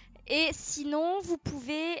 Et sinon, vous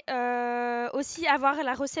pouvez aussi avoir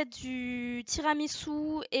la recette du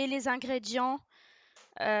tiramisu et les ingrédients,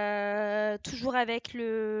 toujours avec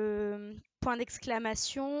le point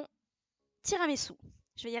d'exclamation tiramisu.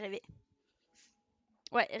 Je vais y arriver.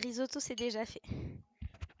 Ouais, risotto, c'est déjà fait.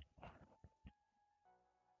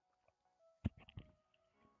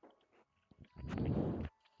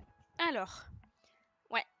 Alors,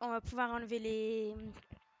 ouais, on va pouvoir enlever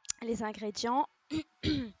les ingrédients.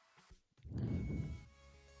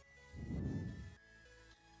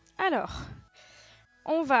 Alors,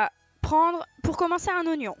 on va prendre, pour commencer, un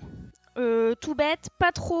oignon. Tout bête,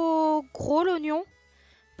 pas trop gros l'oignon,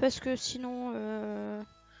 parce que sinon,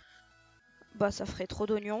 bah, ça ferait trop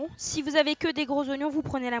d'oignons. Si vous avez que des gros oignons, vous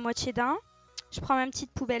prenez la moitié d'un. Je prends ma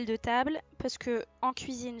petite poubelle de table, parce que en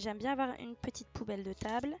cuisine, j'aime bien avoir une petite poubelle de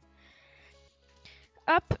table.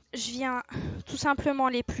 Hop, je viens tout simplement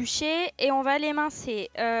l'éplucher et on va l'émincer.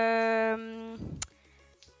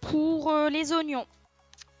 Pour les oignons,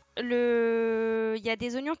 il y a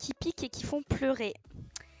des oignons qui piquent et qui font pleurer.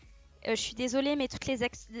 Je suis désolée, mais toutes les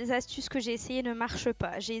astuces que j'ai essayées ne marchent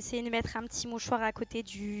pas. J'ai essayé de mettre un petit mouchoir à côté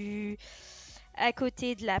de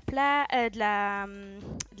la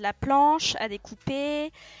planche à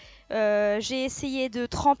découper. J'ai essayé de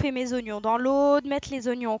tremper mes oignons dans l'eau, de mettre les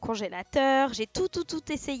oignons au congélateur. J'ai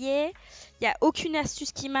tout essayé. Il n'y a aucune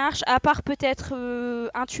astuce qui marche, à part peut-être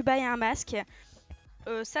un tuba et un masque.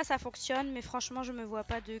 Ça fonctionne, mais franchement, je me vois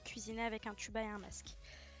pas de cuisiner avec un tuba et un masque.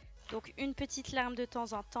 Donc une petite larme de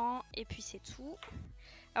temps en temps, et puis c'est tout.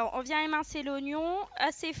 Alors on vient émincer l'oignon,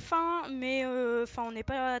 assez fin, mais enfin on n'est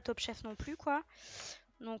pas top chef non plus, quoi.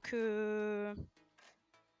 Donc je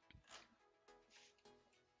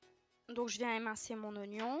viens émincer mon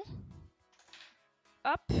oignon.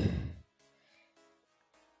 Hop.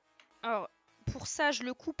 Alors pour ça, je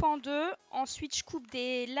le coupe en deux. Ensuite, je coupe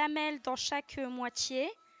des lamelles dans chaque moitié.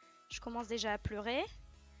 Je commence déjà à pleurer.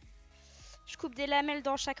 Je coupe des lamelles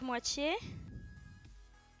dans chaque moitié.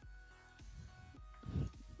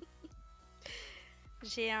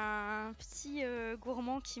 J'ai un petit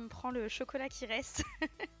gourmand qui me prend le chocolat qui reste.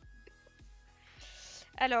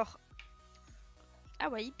 Alors. Ah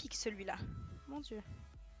ouais, il pique celui-là. Mon Dieu.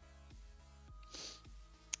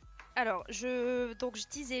 Alors, donc je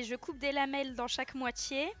disais, je coupe des lamelles dans chaque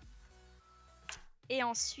moitié. Et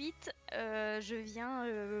ensuite, je viens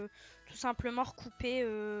tout simplement recouper,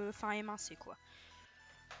 enfin émincer quoi.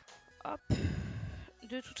 Hop.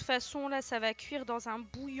 De toute façon, là, ça va cuire dans un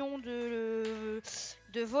bouillon de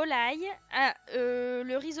volaille. Ah,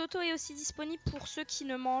 le risotto est aussi disponible pour ceux qui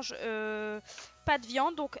ne mangent pas de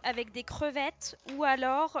viande, donc avec des crevettes. Ou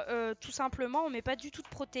alors, tout simplement, on met pas du tout de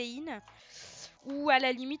protéines. Ou à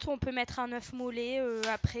la limite, on peut mettre un œuf mollet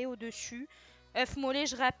après au-dessus. œuf mollet,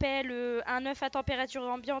 je rappelle, un œuf à température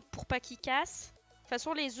ambiante pour pas qu'il casse. De toute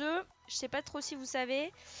façon, les œufs, je sais pas trop si vous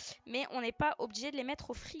savez, mais on n'est pas obligé de les mettre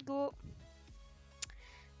au frigo.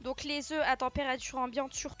 Donc les œufs à température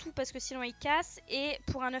ambiante surtout parce que sinon ils cassent. Et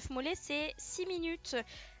pour un œuf mollet, c'est 6 minutes.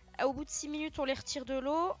 Au bout de 6 minutes, on les retire de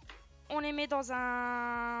l'eau. On les met dans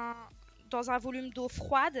un volume d'eau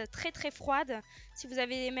froide, très très froide. Si vous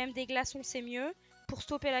avez même des glaçons, c'est mieux pour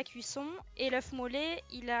stopper la cuisson. Et l'œuf mollet,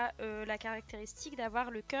 il a la caractéristique d'avoir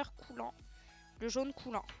le cœur coulant, le jaune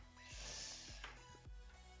coulant.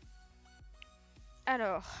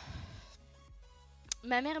 Alors,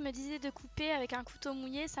 ma mère me disait de couper avec un couteau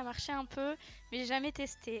mouillé, ça marchait un peu, mais j'ai jamais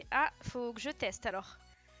testé. Ah, faut que je teste alors.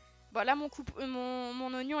 Bon, là,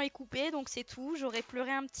 mon oignon est coupé, donc c'est tout. J'aurais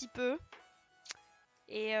pleuré un petit peu.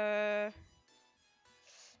 Et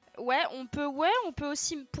ouais, on peut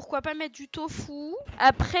aussi, pourquoi pas mettre du tofu.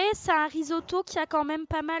 Après, c'est un risotto qui a quand même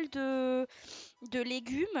pas mal de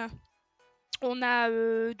légumes. On a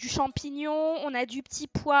du champignon, on a du petit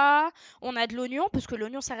pois, on a de l'oignon, parce que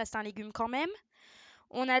l'oignon, ça reste un légume quand même.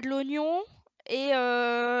 On a de l'oignon. Et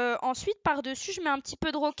ensuite, par-dessus, je mets un petit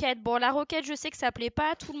peu de roquette. Bon, la roquette, je sais que ça plaît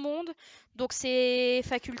pas à tout le monde, donc c'est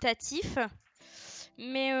facultatif.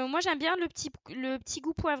 Mais moi, j'aime bien le petit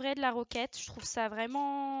goût poivré de la roquette. Je trouve ça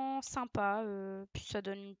vraiment sympa. Puis ça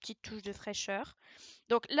donne une petite touche de fraîcheur.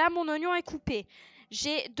 Donc là, mon oignon est coupé.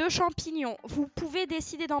 J'ai 2 champignons. Vous pouvez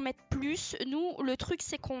décider d'en mettre plus. Nous, le truc,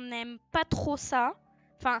 c'est qu'on n'aime pas trop ça.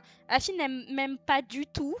 Enfin, Afine n'aime même pas du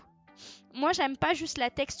tout. Moi, j'aime pas juste la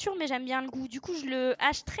texture, mais j'aime bien le goût. Du coup, je le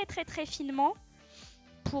hache très très très finement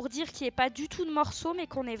pour dire qu'il n'y ait pas du tout de morceaux, mais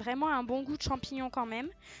qu'on ait vraiment un bon goût de champignons quand même.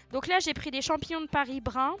 Donc là, j'ai pris des champignons de Paris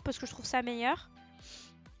bruns, parce que je trouve ça meilleur.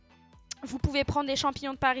 Vous pouvez prendre des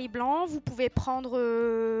champignons de Paris blancs, vous pouvez prendre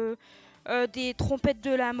des trompettes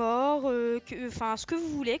de la mort, enfin ce que vous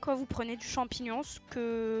voulez, quoi. Vous prenez du champignon, ce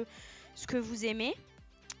que vous aimez.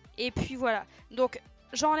 Et puis voilà. Donc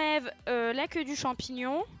j'enlève la queue du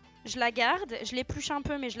champignon, je la garde, je l'épluche un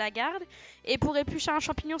peu mais je la garde. Et pour éplucher un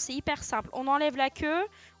champignon, c'est hyper simple. On enlève la queue,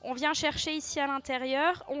 on vient chercher ici à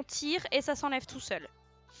l'intérieur, on tire et ça s'enlève tout seul.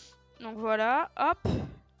 Donc voilà, hop.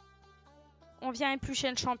 On vient éplucher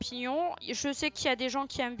le champignon. Je sais qu'il y a des gens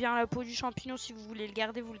qui aiment bien la peau du champignon. Si vous voulez le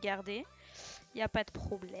garder, vous le gardez. Il n'y a pas de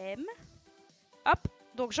problème. Hop.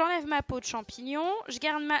 Donc j'enlève ma peau de champignon. Je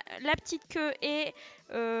garde la petite queue et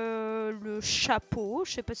le chapeau.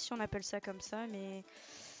 Je sais pas si on appelle ça comme ça, mais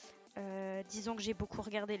disons que j'ai beaucoup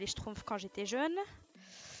regardé les Schtroumpfs quand j'étais jeune.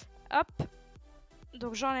 Hop.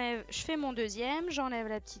 Donc j'enlève, je fais mon deuxième. J'enlève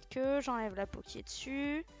la petite queue. J'enlève la peau qui est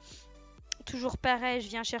dessus. Toujours pareil, je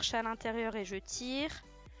viens chercher à l'intérieur et je tire.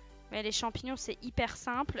 Mais les champignons, c'est hyper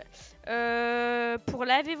simple. Pour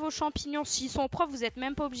laver vos champignons, s'ils sont propres, vous n'êtes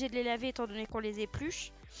même pas obligé de les laver étant donné qu'on les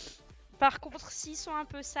épluche. Par contre, s'ils sont un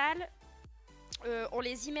peu sales, on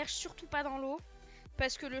les immerge surtout pas dans l'eau.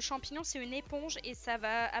 Parce que le champignon, c'est une éponge et ça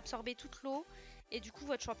va absorber toute l'eau. Et du coup,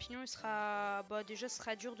 votre champignon, il sera, déjà, ce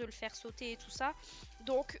sera dur de le faire sauter et tout ça.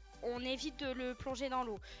 Donc, on évite de le plonger dans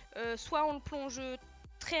l'eau. Soit on le plonge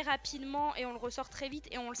très rapidement et on le ressort très vite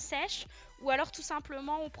et on le sèche, ou alors tout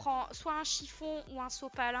simplement on prend soit un chiffon ou un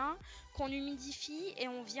sopalin qu'on humidifie et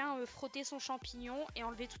on vient frotter son champignon et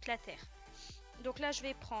enlever toute la terre. Donc là je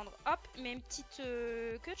vais prendre mes petites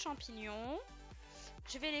queues de champignons,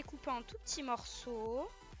 je vais les couper en tout petits morceaux,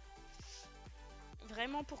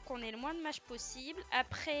 vraiment pour qu'on ait le moins de mâche possible.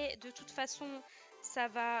 Après de toute façon ça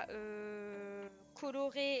va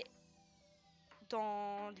colorer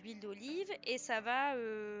dans l'huile d'olive et ça va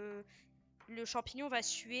le champignon va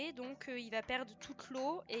suer, donc il va perdre toute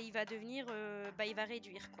l'eau et il va devenir il va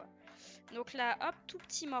réduire quoi. Donc là hop, tout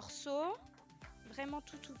petit morceau, vraiment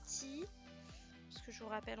tout petit, parce que je vous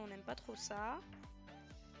rappelle on n'aime pas trop ça.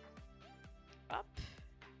 Hop,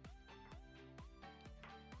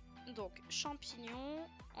 donc champignons,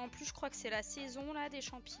 en plus je crois que c'est la saison là des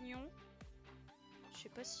champignons, je sais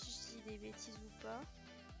pas si je dis des bêtises ou pas.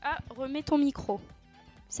 Ah, remets ton micro.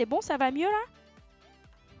 C'est bon, ça va mieux là?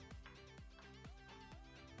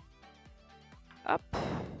 Hop.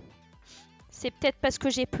 C'est peut-être parce que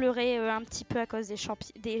j'ai pleuré un petit peu à cause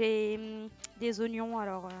des oignons,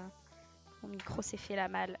 alors mon micro s'est fait la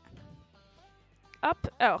malle. Hop,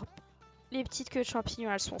 alors les petites queues de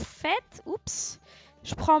champignons elles sont faites. Oups.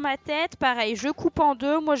 Je prends ma tête, pareil, je coupe en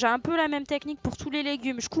deux. Moi j'ai un peu la même technique pour tous les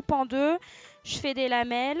légumes. Je coupe en deux, je fais des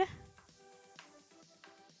lamelles.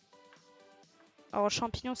 Alors,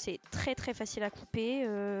 champignons, c'est très très facile à couper,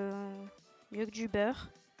 mieux que du beurre.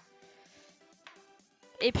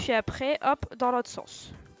 Et puis après, hop, dans l'autre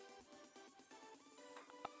sens.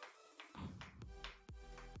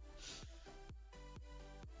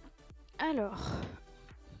 Alors,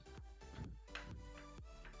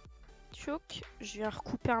 tchouk, je vais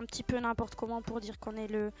recouper un petit peu n'importe comment pour dire qu'on ait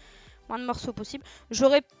le moins de morceaux possible.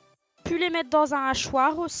 J'aurais pu les mettre dans un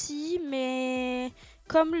hachoir aussi, mais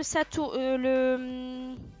comme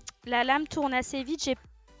la lame tourne assez vite,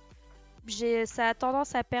 ça a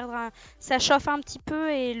tendance à perdre ça chauffe un petit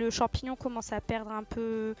peu et le champignon commence à perdre un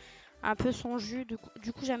peu son jus. Du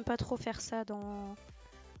coup j'aime pas trop faire ça dans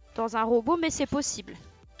un robot, mais c'est possible.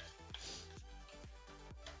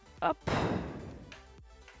 Hop.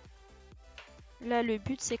 Là le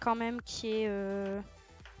but c'est quand même qu'il y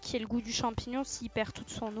ait le goût du champignon. S'il perd toute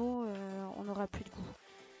son eau, on n'aura plus de goût.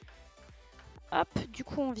 Hop, du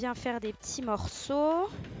coup on vient faire des petits morceaux.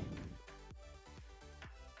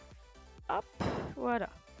 Hop, voilà.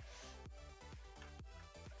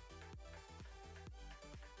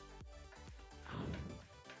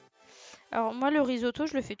 Alors moi le risotto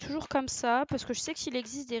je le fais toujours comme ça parce que je sais qu'il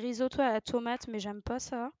existe des risottos à la tomate mais j'aime pas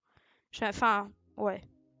ça. Enfin ouais,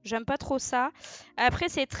 j'aime pas trop ça. Après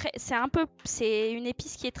c'est une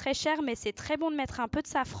épice qui est très chère mais c'est très bon de mettre un peu de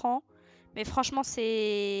safran. Mais franchement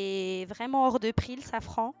c'est vraiment hors de prix le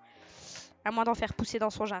safran. À moins d'en faire pousser dans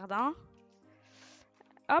son jardin.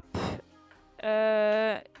 Hop.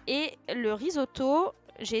 Et le risotto,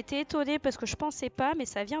 j'ai été étonnée parce que je pensais pas, mais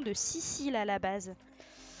ça vient de Sicile à la base.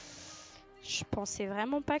 Je pensais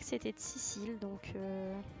vraiment pas que c'était de Sicile,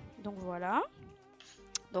 donc voilà.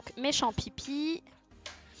 Donc mes champipis.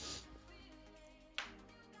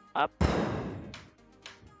 Hop.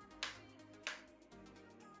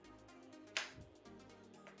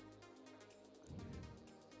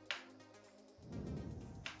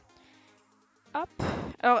 Hop.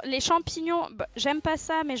 Alors les champignons, bah, j'aime pas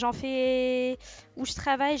ça, mais j'en fais où je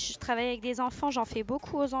travaille avec des enfants, j'en fais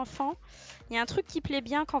beaucoup aux enfants. Il y a un truc qui plaît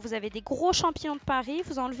bien quand vous avez des gros champignons de Paris,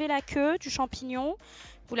 vous enlevez la queue du champignon,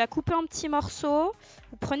 vous la coupez en petits morceaux,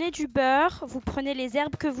 vous prenez du beurre, vous prenez les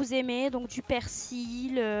herbes que vous aimez, donc du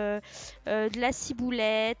persil, de la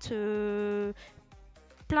ciboulette,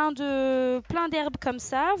 plein d'herbes comme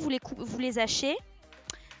ça, vous les hachez.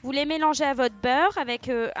 Vous les mélangez à votre beurre avec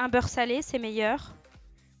un beurre salé, c'est meilleur.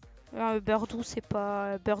 Beurre doux, c'est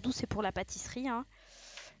pas beurre doux, c'est pour la pâtisserie, hein.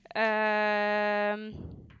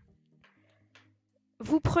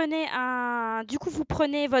 Vous prenez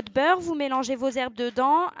votre beurre, vous mélangez vos herbes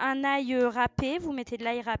dedans, un ail râpé, vous mettez de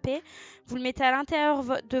l'ail râpé, vous le mettez à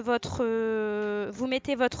l'intérieur de votre, vous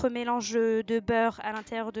mettez votre mélange de beurre à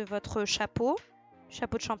l'intérieur de votre chapeau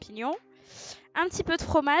de champignons. Un petit peu de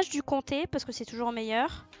fromage, du comté, parce que c'est toujours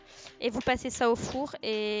meilleur. Et vous passez ça au four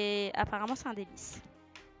et apparemment c'est un délice.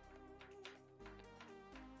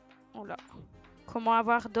 Voilà. Comment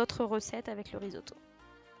avoir d'autres recettes avec le risotto.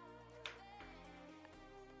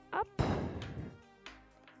 Hop.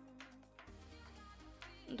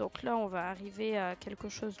 Donc là on va arriver à quelque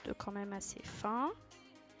chose de quand même assez fin.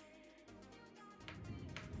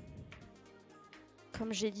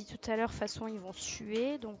 Comme j'ai dit tout à l'heure, de toute façon ils vont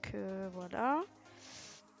suer, donc voilà.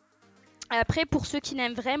 Après, pour ceux qui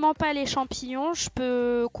n'aiment vraiment pas les champignons, je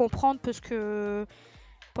peux comprendre parce que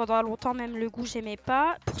pendant longtemps, même le goût, j'aimais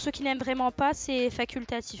pas. Pour ceux qui n'aiment vraiment pas, c'est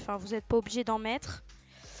facultatif, hein. Vous n'êtes pas obligé d'en mettre.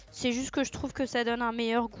 C'est juste que je trouve que ça donne un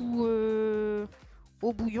meilleur goût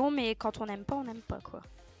au bouillon, mais quand on n'aime pas, on n'aime pas, quoi.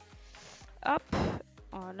 Hop,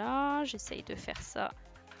 voilà, j'essaye de faire ça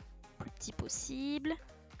le plus petit possible.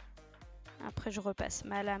 Après, je repasse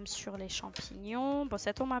ma lame sur les champignons. Bon,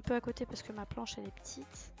 ça tombe un peu à côté parce que ma planche, elle est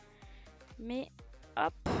petite. Mais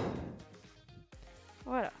hop,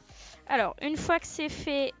 voilà. Alors, une fois que c'est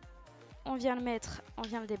fait, on vient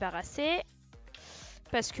le débarrasser.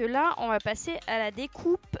 Parce que là, on va passer à la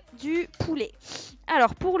découpe du poulet.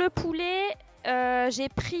 Alors, pour le poulet, j'ai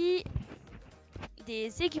pris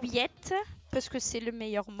des aiguillettes parce que c'est le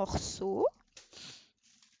meilleur morceau.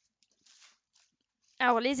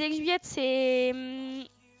 Alors, les aiguillettes, c'est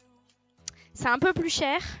un peu plus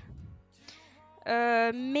cher.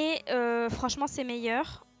 Mais franchement, c'est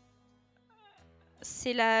meilleur.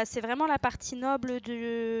 C'est vraiment la partie noble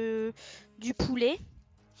du poulet.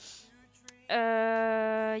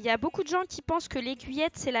 Y a beaucoup de gens qui pensent que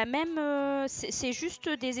l'aiguillette, c'est la même. C'est juste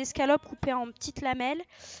des escalopes coupées en petites lamelles.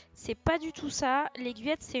 C'est pas du tout ça.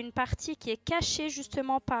 L'aiguillette, c'est une partie qui est cachée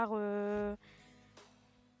justement par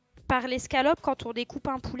l'escalope quand on découpe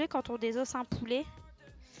un poulet, quand on désosse un poulet.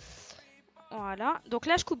 Voilà. Donc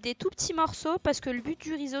là, je coupe des tout petits morceaux parce que le but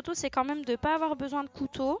du risotto, c'est quand même de ne pas avoir besoin de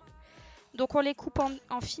couteau. Donc on les coupe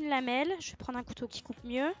en fines lamelles. Je vais prendre un couteau qui coupe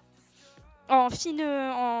mieux. En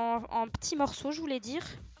petits morceaux, je voulais dire.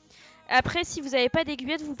 Après, si vous n'avez pas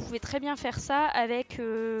d'aiguillette, vous pouvez très bien faire ça avec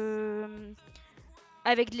de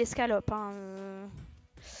l'escalope, hein,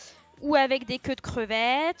 ou avec des queues de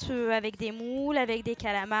crevettes, avec des moules, avec des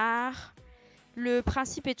calamars. Le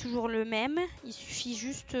principe est toujours le même, il suffit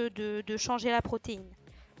juste de changer la protéine.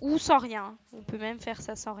 Ou sans rien, on peut même faire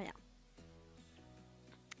ça sans rien.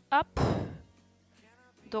 Hop.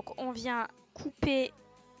 Donc on vient couper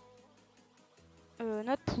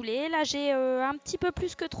notre poulet. Là j'ai un petit peu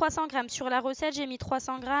plus que 300 grammes. Sur la recette j'ai mis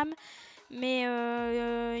 300 grammes, mais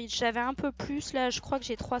j'avais un peu plus. Là je crois que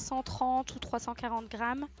j'ai 330 ou 340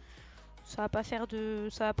 grammes. Ça va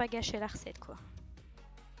pas gâcher la recette, quoi.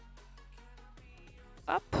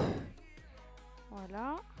 Hop.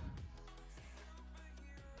 Voilà.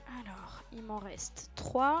 Alors, il m'en reste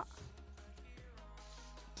 3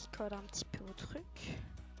 qui collent un petit peu au truc.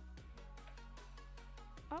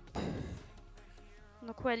 Hop.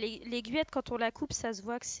 Donc ouais, l'aiguillette, quand on la coupe, ça se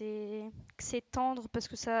voit que c'est tendre parce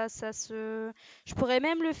que ça se... Je pourrais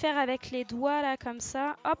même le faire avec les doigts, là, comme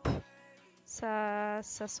ça. Hop. Ça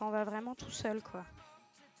s'en va vraiment tout seul, quoi.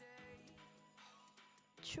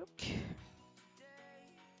 Tchouk.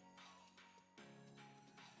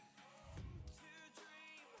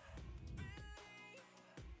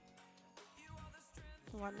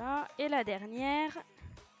 Voilà. Et la dernière.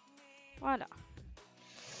 Voilà.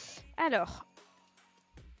 Alors,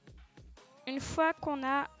 une fois qu'on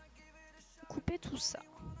a coupé tout ça,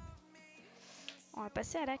 on va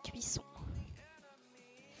passer à la cuisson.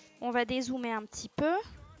 On va dézoomer un petit peu.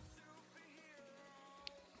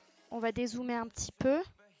 On va dézoomer un petit peu.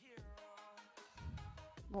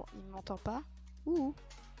 Bon, il ne m'entend pas. Ouh.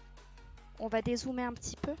 On va dézoomer un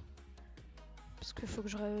petit peu. Parce qu'il faut que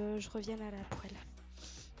je revienne à la poêle.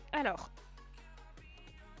 Alors.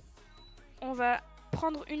 on va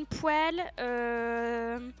prendre une poêle,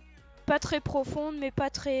 pas très profonde, mais pas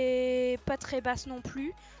très basse non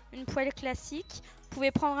plus. Une poêle classique. Vous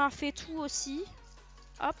pouvez prendre un faitout aussi.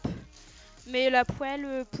 Hop. Mais la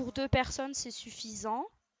poêle pour 2 personnes, c'est suffisant.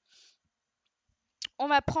 On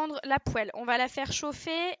va prendre la poêle. On va la faire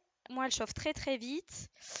chauffer. Moi, elle chauffe très très vite.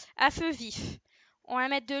 À feu vif. On va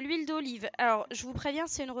mettre de l'huile d'olive. Alors, je vous préviens,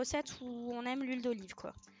 c'est une recette où on aime l'huile d'olive,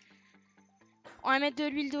 quoi. On va mettre de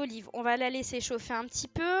l'huile d'olive. On va la laisser chauffer un petit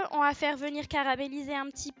peu. On va faire venir caraméliser un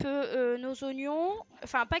petit peu nos oignons.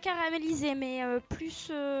 Enfin, pas caraméliser, mais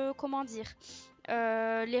plus, comment dire,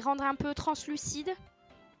 les rendre un peu translucides.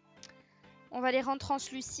 On va les rendre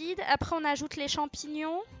translucides. Après, on ajoute les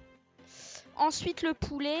champignons. Ensuite, le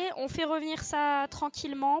poulet. On fait revenir ça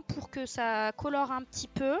tranquillement pour que ça colore un petit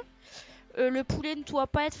peu. Le poulet ne doit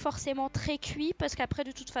pas être forcément très cuit parce qu'après,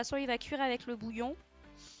 de toute façon, il va cuire avec le bouillon.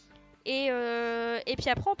 Et puis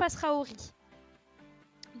après, on passera au riz.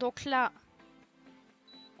 Donc là,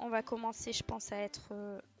 on va commencer, je pense, à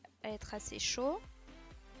être assez chaud.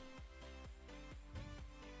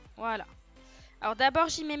 Voilà. Alors d'abord,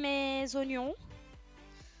 j'y mets mes oignons.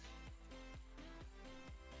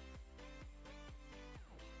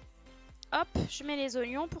 Hop, je mets les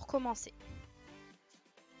oignons pour commencer.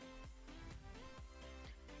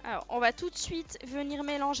 Alors, on va tout de suite venir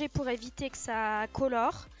mélanger pour éviter que ça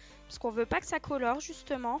colore. Parce qu'on veut pas que ça colore,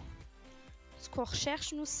 justement. Ce qu'on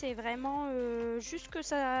recherche, nous, c'est vraiment juste que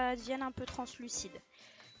ça devienne un peu translucide.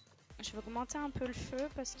 Je vais augmenter un peu le feu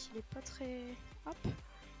parce qu'il est pas très... Hop.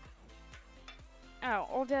 Alors,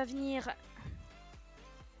 on va venir,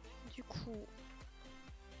 du coup,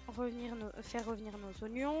 faire revenir nos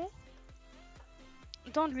oignons.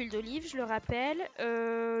 Dans de l'huile d'olive, je le rappelle.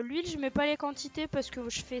 L'huile, je mets pas les quantités parce que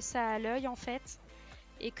je fais ça à l'œil, en fait.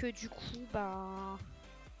 Et que du coup, bah...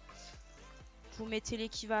 Vous mettez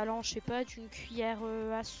l'équivalent, je sais pas, d'une cuillère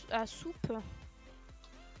à soupe.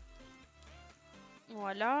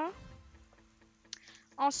 Voilà.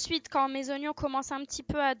 Ensuite, quand mes oignons commencent un petit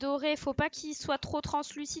peu à dorer, faut pas qu'ils soient trop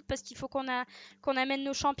translucides parce qu'il faut qu'on amène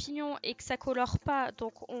nos champignons et que ça colore pas.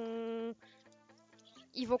 Donc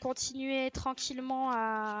ils vont continuer tranquillement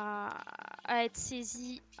à être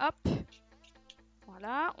saisis. Hop.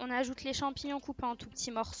 Voilà. On ajoute les champignons coupés en tout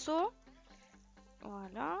petits morceaux.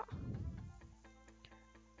 Voilà.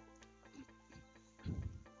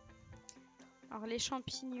 Alors les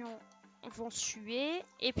champignons vont suer.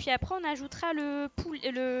 Et puis après, on ajoutera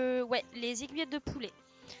les aiguillettes de poulet.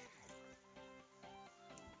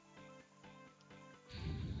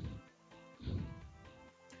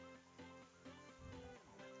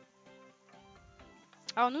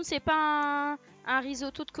 Alors nous, c'est pas un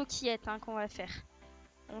risotto de coquillettes qu'on va faire.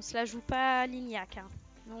 On se la joue pas à l'ignac.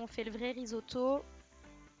 Nous, on fait le vrai risotto.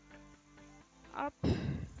 Hop.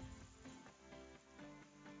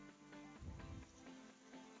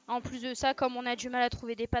 En plus de ça, comme on a du mal à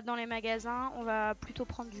trouver des pâtes dans les magasins, on va plutôt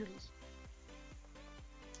prendre du riz.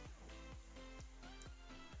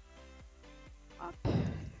 Hop.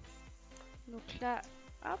 Donc là,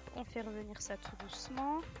 hop, on fait revenir ça tout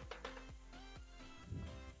doucement.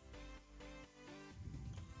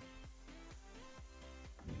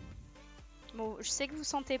 Bon, je sais que vous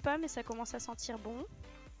sentez pas, mais ça commence à sentir bon.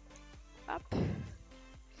 Hop.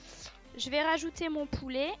 Je vais rajouter mon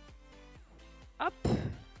poulet. Hop.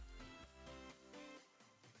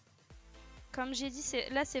 Comme j'ai dit,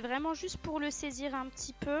 là c'est vraiment juste pour le saisir un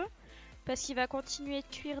petit peu. Parce qu'il va continuer de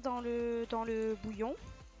cuire dans le bouillon.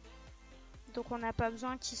 Donc on n'a pas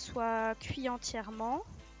besoin qu'il soit cuit entièrement.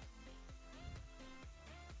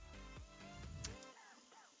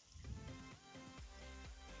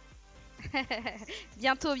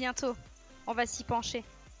 Bientôt, bientôt. On va s'y pencher.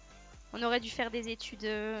 On aurait dû faire des études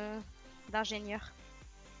d'ingénieur.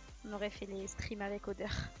 On aurait fait les streams avec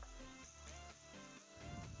odeur.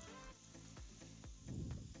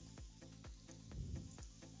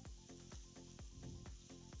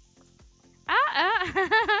 Ah.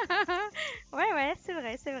 Ouais, c'est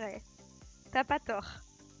vrai, c'est vrai. T'as pas tort.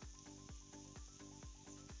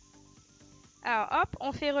 Alors hop,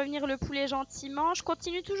 on fait revenir le poulet gentiment. Je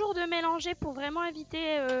continue toujours de mélanger pour vraiment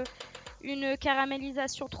éviter une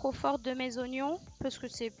caramélisation trop forte de mes oignons. Parce que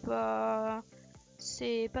c'est pas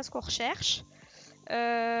ce qu'on recherche.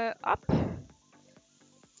 Hop.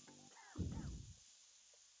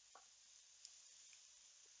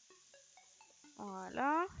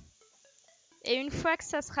 Voilà. Et une fois que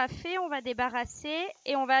ça sera fait, on va débarrasser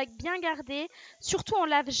et on va bien garder. Surtout, on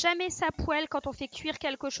lave jamais sa poêle quand on fait cuire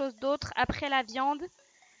quelque chose d'autre après la viande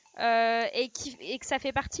et que ça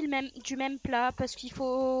fait partie du même plat parce qu'il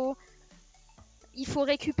faut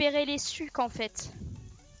récupérer les sucs en fait.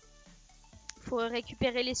 pour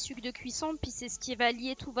récupérer les sucs de cuisson, puis c'est ce qui va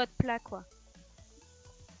lier tout votre plat, quoi.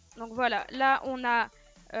 Donc voilà, là on a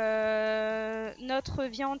notre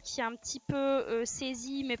viande qui est un petit peu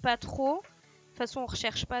saisie, mais pas trop. De toute façon, on ne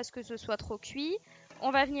recherche pas à ce que ce soit trop cuit.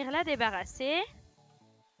 On va venir la débarrasser.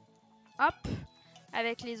 Hop,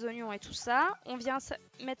 avec les oignons et tout ça. On vient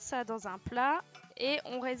mettre ça dans un plat et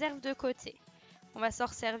on réserve de côté. On va s'en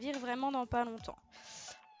resservir vraiment dans pas longtemps.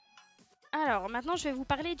 Alors, maintenant, je vais vous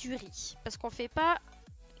parler du riz. Parce qu'on ne fait pas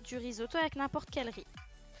du risotto avec n'importe quel riz.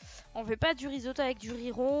 On ne fait pas du risotto avec du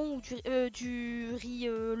riz rond, ou du riz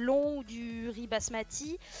long ou du riz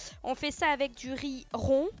basmati. On fait ça avec du riz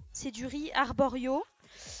rond. C'est du riz arborio.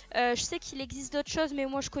 Je sais qu'il existe d'autres choses, mais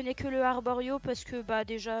moi je connais que le arborio parce que bah,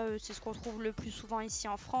 déjà c'est ce qu'on trouve le plus souvent ici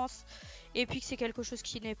en France. Et puis que c'est quelque chose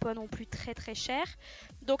qui n'est pas non plus très très cher.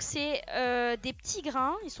 Donc c'est des petits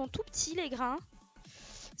grains. Ils sont tout petits les grains.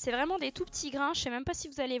 C'est vraiment des tout petits grains. Je ne sais même pas si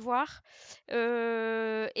vous allez voir.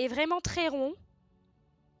 Et vraiment très rond.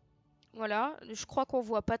 Voilà, je crois qu'on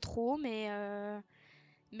voit pas trop, mais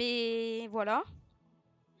voilà.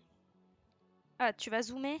 Ah, tu vas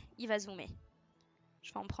zoomer? Il va zoomer.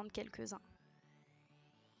 Je vais en prendre quelques-uns.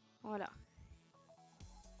 Voilà.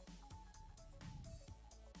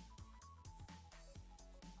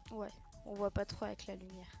 Ouais, on voit pas trop avec la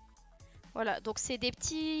lumière. Voilà, donc c'est des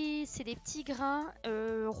petits grains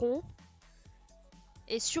ronds.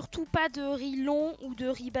 Et surtout pas de riz long ou de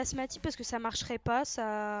riz basmati parce que ça marcherait pas,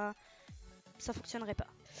 ça fonctionnerait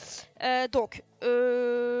pas. Donc,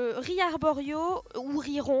 riz arborio ou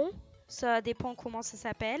riz rond, ça dépend comment ça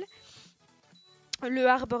s'appelle. Le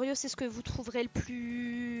arborio, c'est ce que vous trouverez le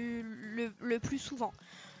plus souvent.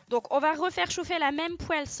 Donc, on va refaire chauffer la même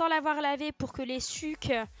poêle sans l'avoir lavé pour que les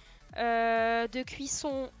sucs de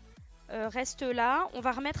cuisson restent là. On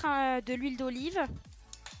va remettre de l'huile d'olive.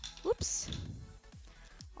 Oups!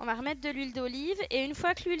 On va remettre de l'huile d'olive et une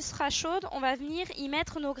fois que l'huile sera chaude, on va venir y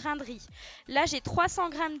mettre nos grains de riz. Là, j'ai 300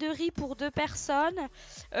 g de riz pour 2 personnes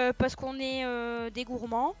parce qu'on est des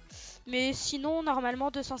gourmands. Mais sinon, normalement,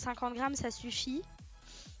 250 g, ça suffit.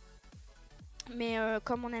 Mais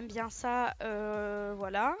comme on aime bien ça,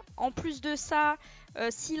 voilà. En plus de ça,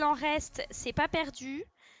 s'il en reste, c'est pas perdu.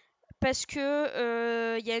 Parce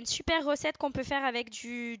que y a une super recette qu'on peut faire avec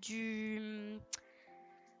du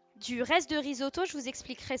reste de risotto, je vous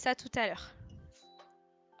expliquerai ça tout à l'heure.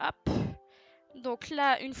 Hop. Donc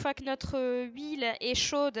là, une fois que notre huile est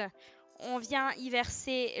chaude, on vient y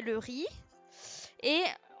verser le riz. Et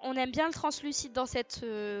on aime bien le translucide dans cette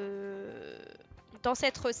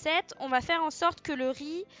recette. On va faire en sorte que le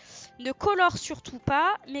riz ne colore surtout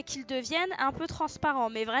pas, mais qu'il devienne un peu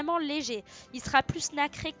transparent, mais vraiment léger. Il sera plus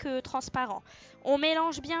nacré que transparent. On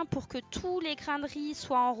mélange bien pour que tous les grains de riz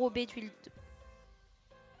soient enrobés d'huile.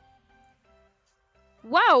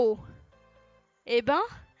 Waouh! Eh ben,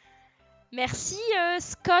 merci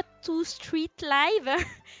Scott to Street Live.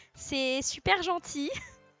 C'est super gentil.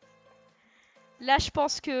 Là, je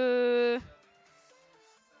pense que...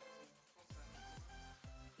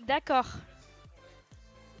 D'accord.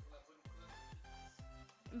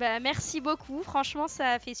 Bah, merci beaucoup. Franchement,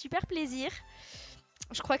 ça fait super plaisir.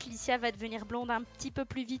 Je crois que Licia va devenir blonde un petit peu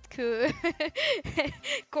plus vite que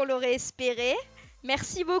qu'on l'aurait espéré.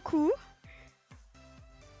 Merci beaucoup.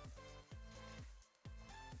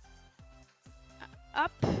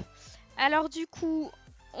 Hop. Alors du coup,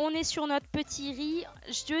 on est sur notre petit riz.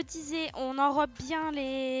 Je disais, on enrobe bien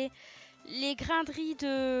les grains de riz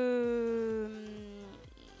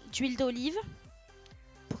d'huile d'olive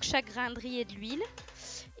pour que chaque grain de riz ait de l'huile.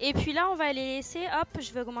 Et puis là, on va les laisser, hop,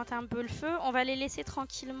 je vais augmenter un peu le feu. On va les laisser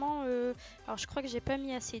tranquillement. Alors, je crois que j'ai pas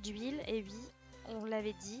mis assez d'huile. Et oui, on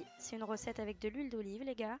l'avait dit, c'est une recette avec de l'huile d'olive,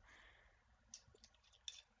 les gars.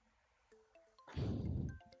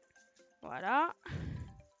 Voilà.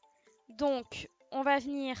 Donc, on va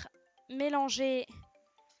venir mélanger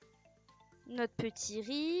notre petit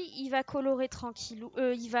riz. Il va colorer tranquillou.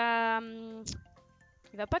 Il va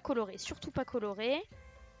pas colorer, surtout pas colorer.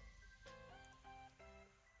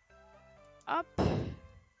 Hop.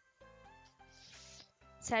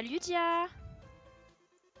 Salut Dia.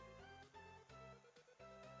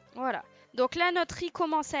 Voilà. Donc là, notre riz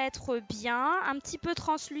commence à être bien, un petit peu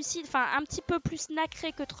translucide, enfin un petit peu plus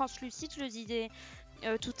nacré que translucide, je le disais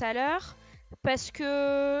tout à l'heure. Parce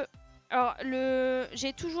que alors,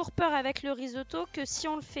 j'ai toujours peur avec le risotto que si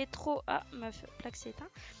on le fait trop... Ah, ma plaque s'est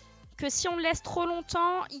éteinte. Que si on le laisse trop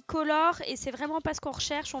longtemps, il colore et c'est vraiment pas ce qu'on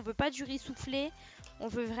recherche. On veut pas du riz soufflé, on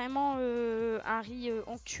veut vraiment un riz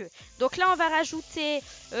onctueux. Donc là, on va rajouter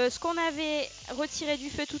ce qu'on avait retiré du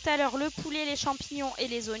feu tout à l'heure, le poulet, les champignons et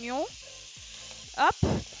les oignons. Hop.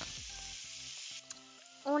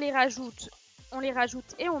 On les rajoute on les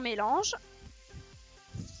rajoute et on mélange.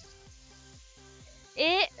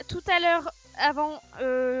 Et tout à l'heure, avant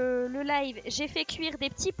le live, j'ai fait cuire des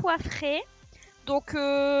petits pois frais. Donc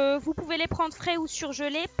vous pouvez les prendre frais ou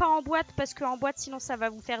surgelés, pas en boîte parce qu'en boîte sinon ça va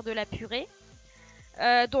vous faire de la purée.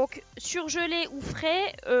 Donc surgelés ou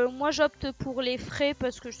frais, moi j'opte pour les frais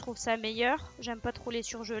parce que je trouve ça meilleur. J'aime pas trop les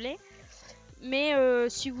surgelés. Mais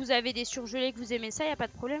si vous avez des surgelés que vous aimez ça, il n'y a pas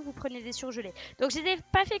de problème, vous prenez des surgelés. Donc je les ai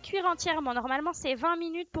pas fait cuire entièrement. Normalement c'est 20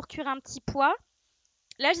 minutes pour cuire un petit pois.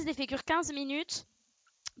 Là je les ai fait cuire 15 minutes.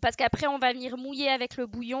 Parce qu'après on va venir mouiller avec le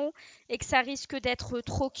bouillon et que ça risque d'être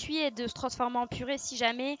trop cuit et de se transformer en purée si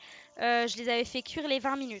jamais je les avais fait cuire les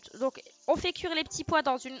 20 minutes. Donc on fait cuire les petits pois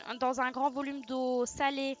dans un grand volume d'eau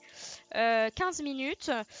salée 15 minutes.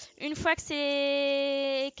 Une fois que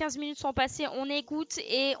ces 15 minutes sont passées, on égoutte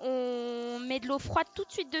et on met de l'eau froide tout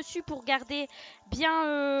de suite dessus pour garder bien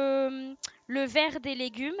le vert des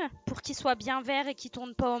légumes, pour qu'ils soient bien verts et qu'ils ne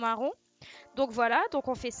tournent pas au marron. Donc voilà, donc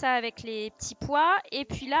on fait ça avec les petits pois. Et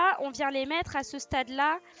puis là, on vient les mettre à ce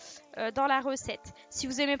stade-là dans la recette. Si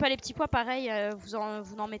vous n'aimez pas les petits pois, pareil,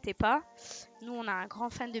 vous n'en mettez pas. Nous, on a un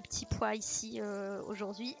grand fan de petits pois ici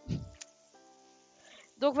aujourd'hui.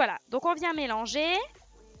 Donc voilà, donc on vient mélanger.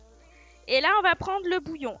 Et là, on va prendre le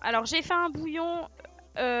bouillon. Alors j'ai fait un bouillon...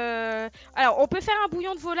 alors on peut faire un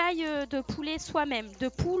bouillon de volaille de poulet soi-même. De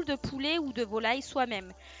poule, de poulet ou de volaille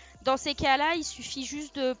soi-même. Dans ces cas-là, il suffit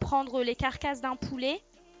juste de prendre les carcasses d'un poulet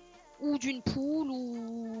ou d'une poule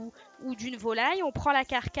ou d'une volaille. On prend la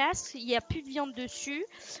carcasse, il n'y a plus de viande dessus.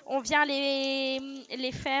 On vient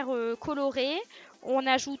les faire colorer. On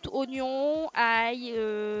ajoute oignons, ail,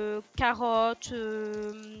 carottes.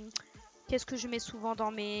 Qu'est-ce que je mets souvent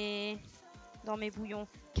dans mes bouillons?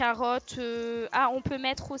 Carottes. On peut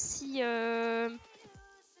mettre aussi...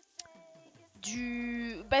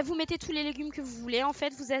 vous mettez tous les légumes que vous voulez, en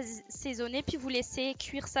fait, vous assaisonnez, puis vous laissez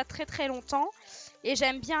cuire ça très très longtemps. Et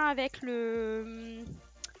j'aime bien avec le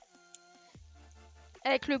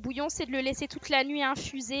bouillon, c'est de le laisser toute la nuit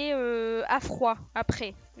infuser à froid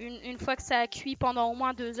après. Une fois que ça a cuit pendant au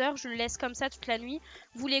moins 2 heures, je le laisse comme ça toute la nuit.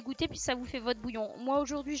 Vous l'égouttez, puis ça vous fait votre bouillon. Moi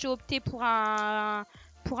aujourd'hui, j'ai opté pour un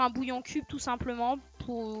bouillon cube tout simplement,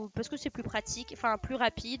 parce que c'est plus pratique, enfin plus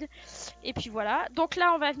rapide. Et puis voilà. Donc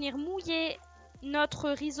là, on va venir mouiller notre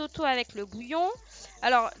risotto avec le bouillon.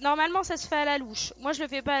 Alors normalement ça se fait à la louche. Moi je le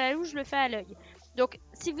fais pas à la louche, je le fais à l'œil. Donc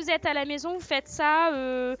si vous êtes à la maison, vous faites ça,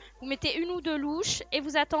 vous mettez 1 ou 2 louches et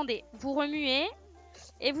vous attendez. Vous remuez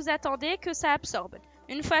et vous attendez que ça absorbe.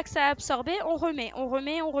 Une fois que ça a absorbé, on remet.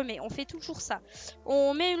 On fait toujours ça.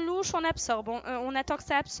 On met une louche, on absorbe. On attend que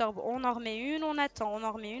ça absorbe. On en remet une, on attend. On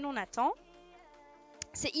en remet une, on attend.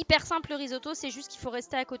 C'est hyper simple le risotto, c'est juste qu'il faut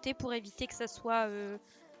rester à côté pour éviter que ça soit...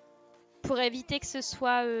 que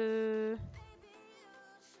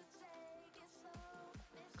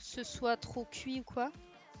ce soit trop cuit ou quoi.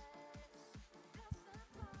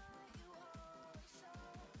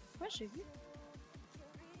 Ouais, j'ai vu.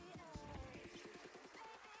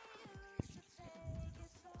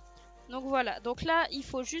 Donc voilà, donc là il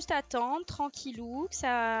faut juste attendre tranquillou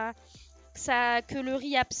que le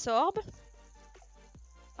riz absorbe.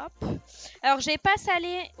 Hop. Alors j'ai pas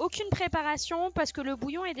salé aucune préparation parce que le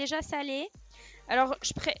bouillon est déjà salé. Alors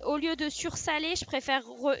au lieu de sursaler, je préfère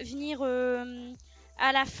revenir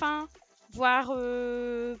à la fin, voir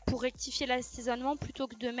pour rectifier l'assaisonnement plutôt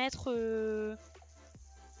que de mettre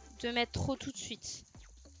trop tout de suite.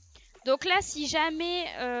 Donc là, si jamais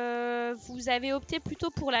vous avez opté plutôt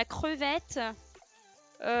pour la crevette,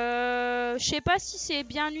 je sais pas si c'est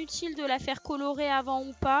bien utile de la faire colorer avant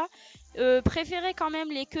ou pas. Préférez quand même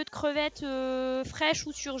les queues de crevettes fraîches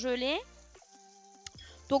ou surgelées.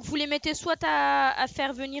 Donc vous les mettez soit à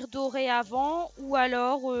faire venir dorer avant ou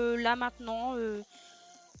alors là maintenant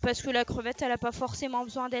parce que la crevette elle n'a pas forcément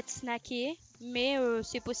besoin d'être snackée, mais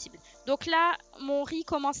c'est possible. Donc là mon riz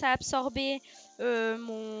commence à absorber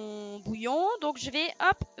mon bouillon, donc je vais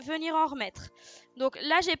venir en remettre. Donc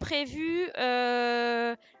là j'ai prévu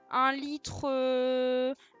 1 litre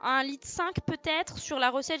 1 litre 5 peut-être. Sur la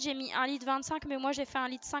recette j'ai mis 1 litre 25, mais moi j'ai fait 1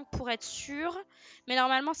 litre 5 pour être sûre. Mais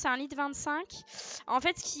normalement c'est 1 litre 25. En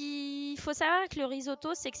fait ce qu'il faut savoir avec le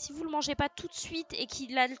risotto, c'est que si vous le mangez pas tout de suite et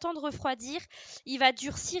qu'il a le temps de refroidir, il va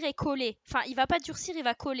durcir et coller. Enfin il va pas durcir, il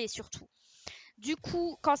va coller surtout. Du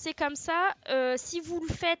coup, quand c'est comme ça, si vous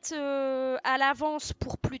le faites à l'avance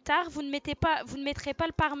pour plus tard, vous ne mettrez pas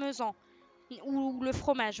le parmesan ou le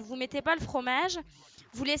fromage. Vous mettez pas le fromage,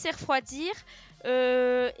 vous laissez refroidir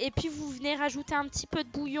et puis vous venez rajouter un petit peu de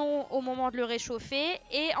bouillon au moment de le réchauffer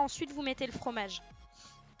et ensuite vous mettez le fromage.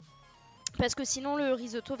 Parce que sinon le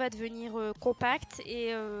risotto va devenir compact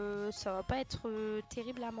et ça va pas être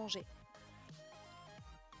terrible à manger.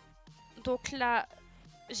 Donc là,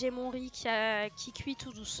 j'ai mon riz qui cuit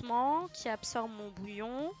tout doucement, qui absorbe mon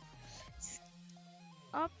bouillon.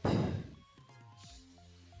 Hop.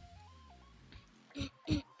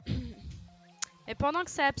 Et pendant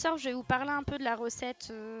que ça absorbe, je vais vous parler un peu de la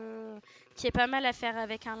recette qui est pas mal à faire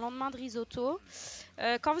avec un lendemain de risotto.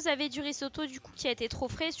 Quand vous avez du risotto du coup qui a été trop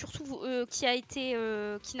frais, surtout qui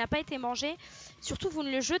n'a pas été mangé, surtout vous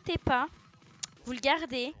ne le jetez pas, vous le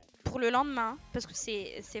gardez pour le lendemain parce que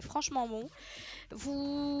c'est franchement bon.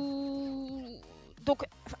 Donc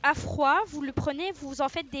à froid, vous le prenez, vous en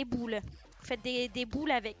faites des boules. Vous faites des boules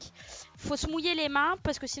avec. Faut se mouiller les mains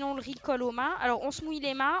parce que sinon le riz colle aux mains. Alors on se mouille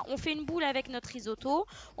les mains, on fait une boule avec notre risotto.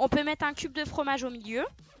 On peut mettre un cube de fromage au milieu.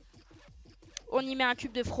 On y met un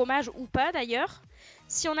cube de fromage ou pas d'ailleurs.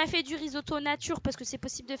 Si on a fait du risotto nature, parce que c'est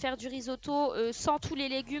possible de faire du risotto sans tous les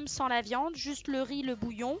légumes, sans la viande, juste le riz, le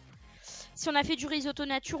bouillon. Si on a fait du risotto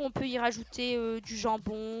nature, on peut y rajouter du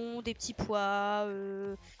jambon, des petits pois,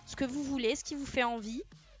 ce que vous voulez, ce qui vous fait envie.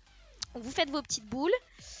 Vous faites vos petites boules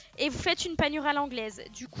et vous faites une panure à l'anglaise.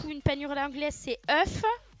 Du coup, une panure à l'anglaise, c'est œuf.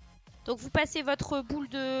 Donc vous passez votre boule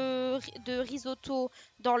de risotto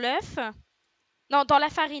dans l'œuf. Non, dans la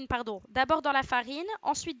farine, pardon. D'abord dans la farine,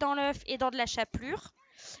 ensuite dans l'œuf et dans de la chapelure.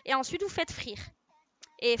 Et ensuite, vous faites frire.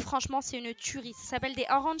 Et franchement, c'est une tuerie. Ça s'appelle des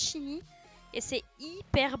arancini et c'est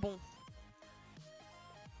hyper bon.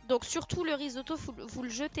 Donc surtout le risotto, vous le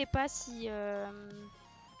jetez pas si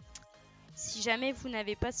jamais vous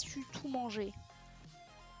n'avez pas su tout manger.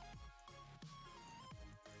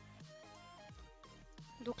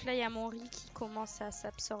 Donc là, il y a mon riz qui commence à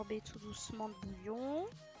s'absorber tout doucement de bouillon.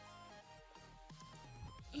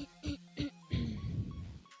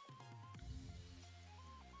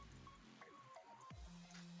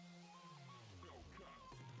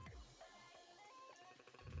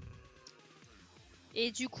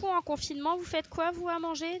 Et du coup, en confinement, vous faites quoi, vous, à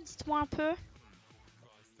manger? Dites-moi un peu.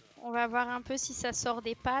 On va voir un peu si ça sort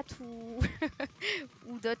des pâtes ou,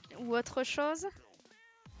 ou autre chose.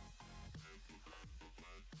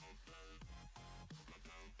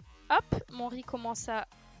 Hop, mon riz commence à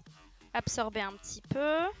absorber un petit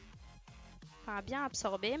peu. Enfin, à bien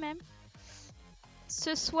absorber même.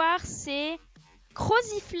 Ce soir, c'est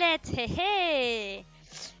croziflette. Hé hé!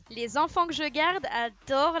 Les enfants que je garde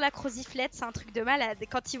adorent la croziflette, c'est un truc de malade.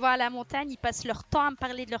 Quand ils vont à la montagne, ils passent leur temps à me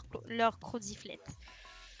parler de leur croziflette.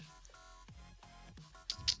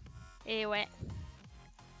 Et ouais.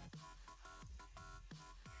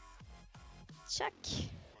 Tchac.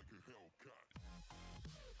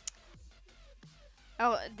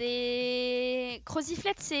 Alors, des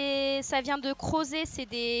croziflettes, ça vient de creuser, c'est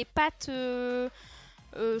des pâtes...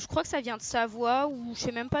 je crois que ça vient de Savoie ou je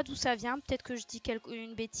sais même pas d'où ça vient. Peut-être que je dis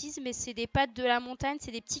une bêtise, mais c'est des pâtes de la montagne,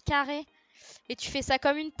 c'est des petits carrés. Et tu fais ça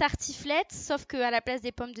comme une tartiflette, sauf qu'à la place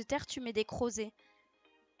des pommes de terre, tu mets des crozets.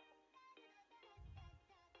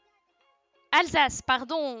 Alsace,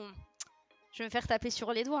 pardon. Je vais me faire taper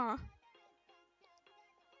sur les doigts. Hein.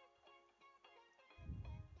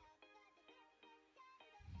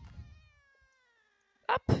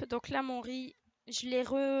 Hop, donc là mon riz, je l'ai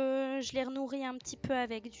renourri un petit peu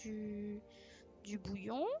avec du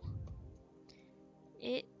bouillon.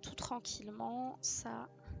 Et tout tranquillement, ça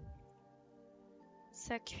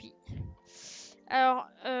cuit. Alors,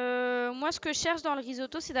 moi, ce que je cherche dans le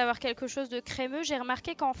risotto, c'est d'avoir quelque chose de crémeux. J'ai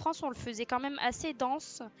remarqué qu'en France, on le faisait quand même assez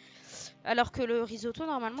dense, alors que le risotto,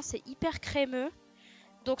 normalement, c'est hyper crémeux.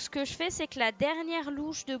 Donc, ce que je fais, c'est que la dernière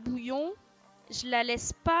louche de bouillon, je la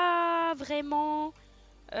laisse pas vraiment...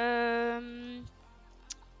 je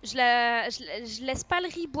laisse pas le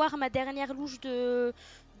riz boire ma dernière louche de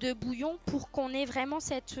bouillon pour qu'on ait vraiment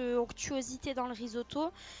cette onctuosité dans le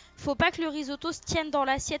risotto. Faut pas que le risotto se tienne dans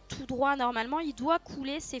l'assiette tout droit. Normalement, il doit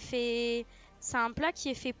couler. C'est un plat qui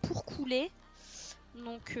est fait pour couler.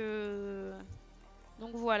 Donc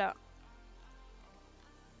voilà.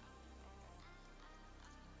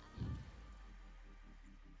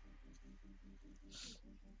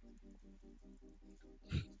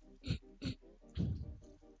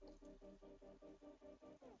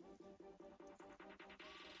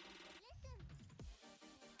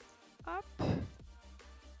 Hop.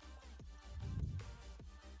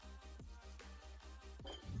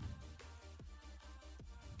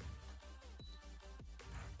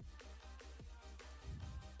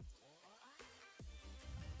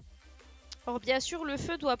 Alors bien sûr, le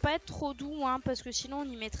feu doit pas être trop doux, hein, parce que sinon on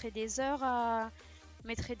y mettrait des heures à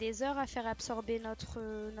faire absorber notre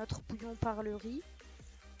bouillon par le riz.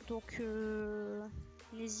 Donc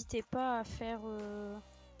n'hésitez pas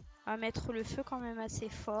à mettre le feu quand même assez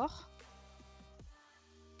fort.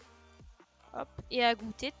 Hop, et à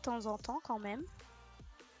goûter de temps en temps quand même.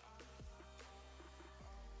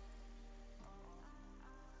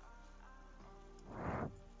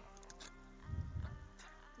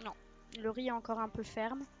 Le riz est encore un peu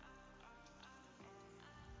ferme.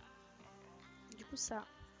 Du coup, ça...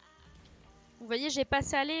 Vous voyez, j'ai pas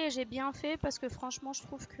salé, j'ai bien fait parce que franchement, je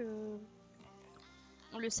trouve que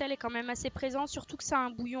le sel est quand même assez présent, surtout que c'est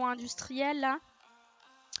un bouillon industriel là.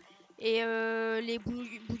 Et les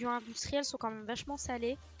bouillons industriels sont quand même vachement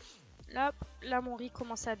salés. Là, mon riz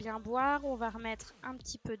commence à bien boire. On va remettre un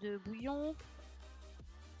petit peu de bouillon.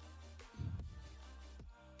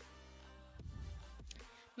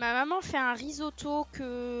 Ma maman fait un risotto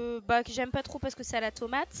que j'aime pas trop parce que c'est à la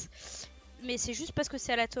tomate. Mais c'est juste parce que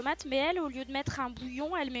c'est à la tomate. Mais elle, au lieu de mettre un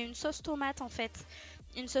bouillon, elle met une sauce tomate en fait.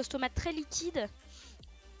 Une sauce tomate très liquide.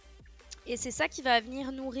 Et c'est ça qui va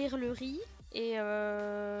venir nourrir le riz. Et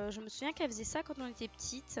je me souviens qu'elle faisait ça quand on était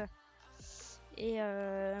petite. Et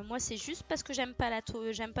moi, c'est juste parce que j'aime pas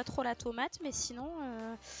trop la tomate. Mais sinon,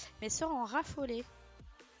 mes soeurs en raffolaient.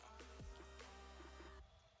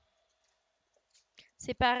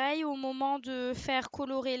 C'est pareil, au moment de faire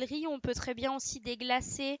colorer le riz, on peut très bien aussi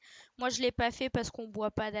déglacer. Moi, je ne l'ai pas fait parce qu'on ne boit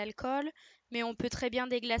pas d'alcool, mais on peut très bien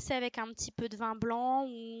déglacer avec un petit peu de vin blanc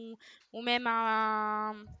ou même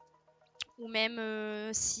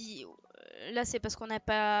si là c'est parce on n'a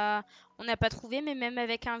pas trouvé, mais même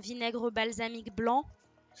avec un vinaigre balsamique blanc,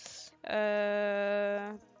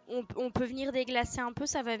 euh, on peut venir déglacer un peu,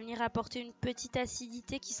 ça va venir apporter une petite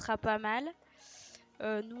acidité qui sera pas mal.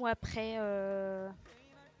 Nous après.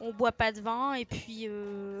 On boit pas de vin et puis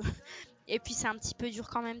et puis c'est un petit peu dur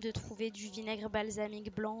quand même de trouver du vinaigre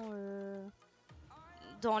balsamique blanc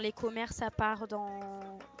dans les commerces à part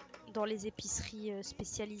dans les épiceries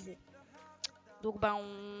spécialisées. Donc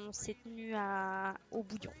on s'est tenu au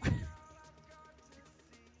bouillon.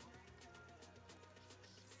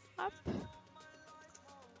 Hop.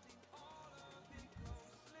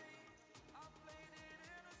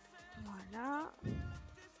 Voilà.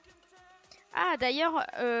 Ah d'ailleurs,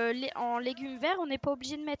 en légumes verts, on n'est pas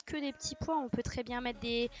obligé de mettre que des petits pois, on peut très bien mettre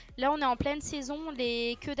des... Là on est en pleine saison,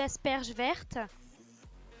 les queues d'asperges vertes.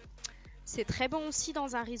 C'est très bon aussi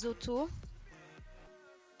dans un risotto.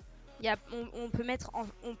 On peut mettre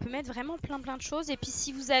vraiment plein de choses. Et puis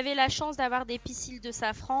si vous avez la chance d'avoir des piscines de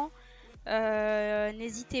safran,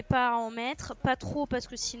 n'hésitez pas à en mettre. Pas trop parce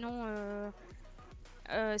que sinon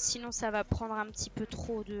ça va prendre un petit peu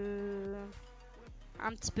trop le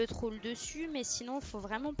dessus. Mais sinon, il faut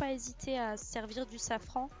vraiment pas hésiter à se servir du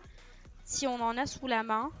safran si on en a sous la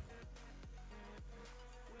main.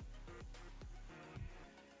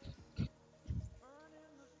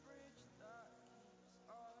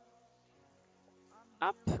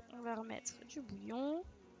 Hop, on va remettre du bouillon.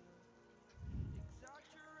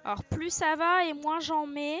 Alors plus ça va et moins j'en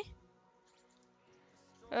mets.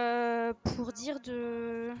 Pour dire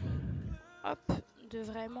de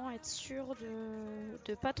vraiment être sûr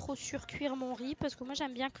de pas trop surcuire mon riz parce que moi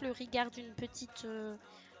j'aime bien que le riz garde une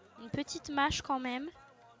petite mâche quand même.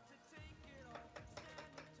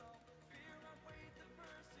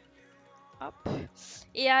 Hop.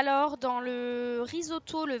 Et alors dans le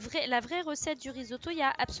risotto, la vraie recette du risotto, il n'y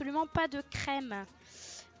a absolument pas de crème.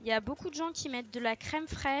 Il y a beaucoup de gens qui mettent de la crème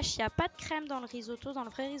fraîche. Il n'y a pas de crème dans le risotto, dans le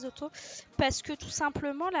vrai risotto, parce que tout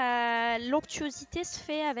simplement l'onctuosité se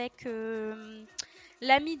fait avec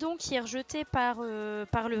l'amidon qui est rejeté par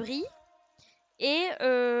le riz. Et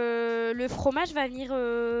le fromage va venir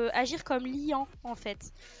agir comme liant en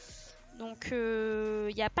fait. Donc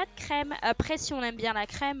il n'y a pas de crème. Après, si on aime bien la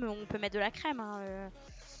crème, on peut mettre de la crème.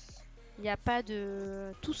 Il n'y a pas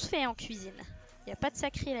de... Tout se fait en cuisine. Il n'y a pas de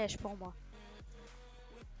sacrilège pour moi.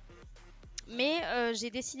 Mais j'ai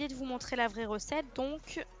décidé de vous montrer la vraie recette,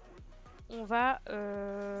 donc on va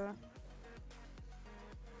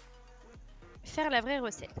faire la vraie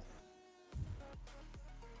recette.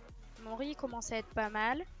 Mon riz commence à être pas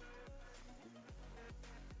mal.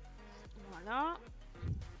 Voilà.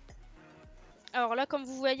 Alors là, comme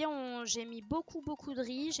vous voyez, j'ai mis beaucoup de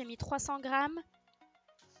riz. J'ai mis 300 grammes.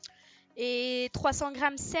 Et 300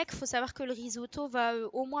 grammes sec, faut savoir que le risotto va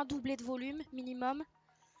au moins doubler de volume minimum.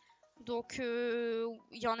 Donc il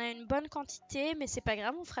y en a une bonne quantité, mais c'est pas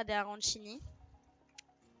grave, on fera des arancini.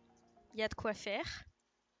 Il y a de quoi faire.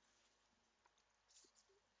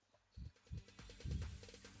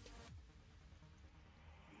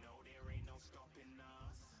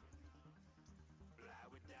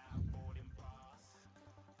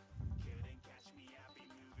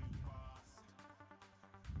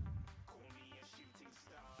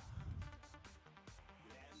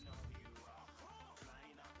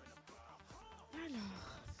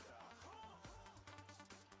 Alors,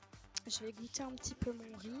 je vais goûter un petit peu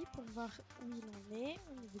mon riz pour voir où il en est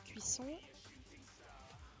au niveau cuisson.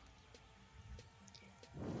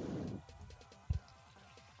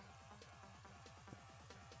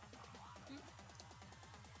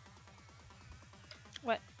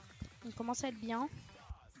 commence à être bien.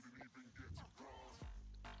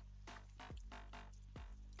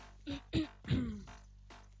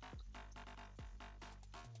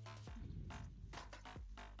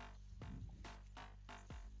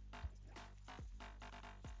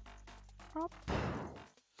 Hop.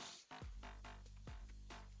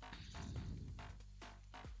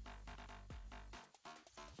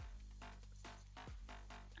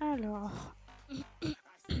 Alors.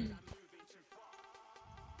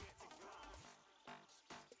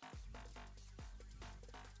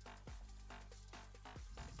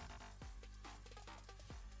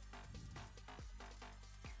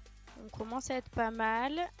 On commence à être pas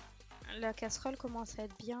mal. La casserole commence à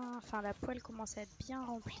être bien, enfin la poêle commence à être bien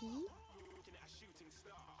remplie.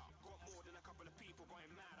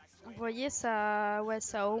 Vous voyez, ça, ouais,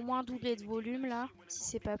 ça a au moins doublé de volume là, si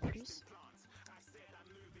c'est pas plus.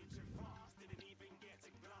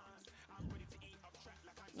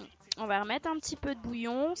 On va remettre un petit peu de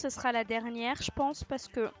bouillon, ce sera la dernière, je pense, parce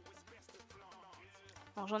que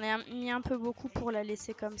j'en ai mis un peu beaucoup pour la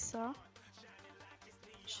laisser comme ça.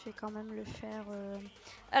 Je vais quand même le faire.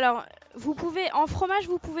 Alors, vous pouvez, en fromage,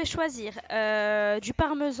 vous pouvez choisir du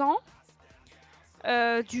parmesan.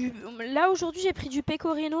 Là aujourd'hui j'ai pris du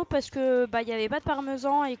pecorino parce que il n'y avait pas de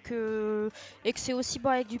parmesan et que c'est aussi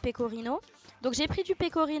bon avec du pecorino. Donc j'ai pris du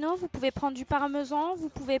pecorino, vous pouvez prendre du parmesan, vous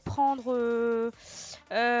pouvez prendre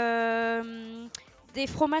des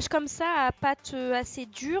fromages comme ça à pâte assez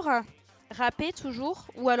dure, râpé toujours,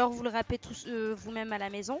 ou alors vous le râpez vous-même à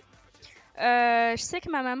la maison. Je sais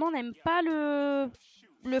que ma maman n'aime pas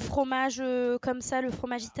le fromage comme ça, le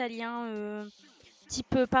fromage italien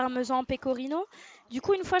type parmesan pecorino. Du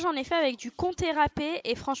coup, une fois, j'en ai fait avec du comté râpé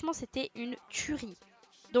et franchement, c'était une tuerie.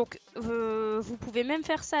 Donc, vous pouvez même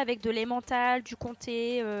faire ça avec de l'emmental, du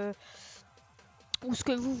comté ou ce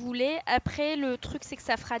que vous voulez. Après, le truc, c'est que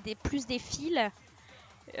ça fera plus des fils.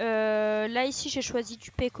 Là, ici, j'ai choisi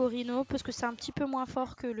du pecorino parce que c'est un petit peu moins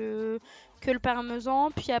fort que le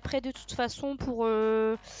parmesan. Puis après, de toute façon, pour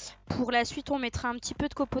la suite, on mettra un petit peu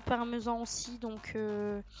de copeaux de parmesan aussi. Donc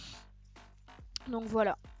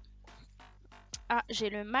voilà. Ah, j'ai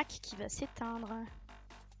le Mac qui va s'éteindre.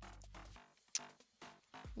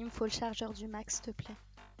 Il me faut le chargeur du Mac, s'il te plaît.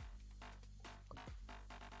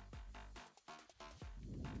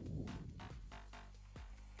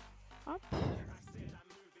 Hop.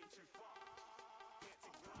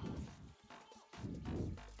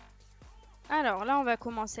 Alors là, on va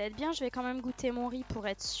commencer à être bien. Je vais quand même goûter mon riz pour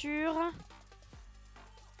être sûre.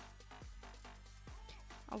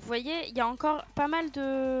 Vous voyez, il y a encore pas mal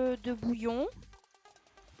de bouillon.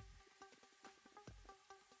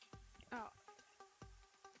 Alors,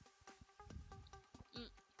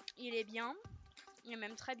 il est bien. Il est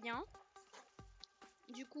même très bien.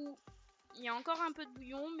 Du coup, il y a encore un peu de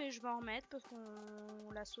bouillon, mais je vais en remettre parce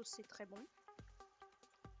que la sauce, c'est très bon.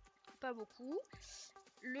 Pas beaucoup.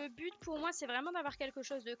 Le but pour moi, c'est vraiment d'avoir quelque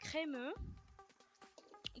chose de crémeux.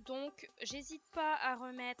 Donc, j'hésite pas à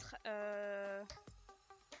remettre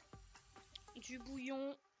du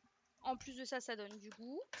bouillon. En plus de ça, ça donne du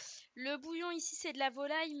goût. Le bouillon ici, c'est de la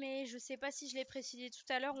volaille, mais je sais pas si je l'ai précisé tout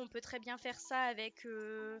à l'heure. On peut très bien faire ça avec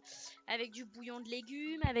du bouillon de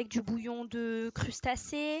légumes, avec du bouillon de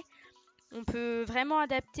crustacés. On peut vraiment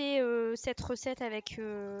adapter cette recette avec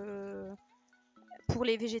pour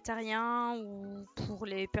les végétariens ou pour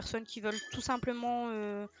les personnes qui veulent tout simplement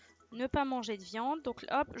ne pas manger de viande. Donc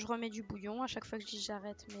hop, je remets du bouillon. À chaque fois que je dis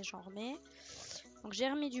j'arrête, mais j'en remets. Donc j'ai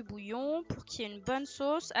remis du bouillon pour qu'il y ait une bonne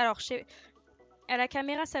sauce. Alors à la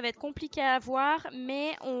caméra ça va être compliqué à voir,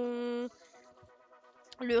 mais le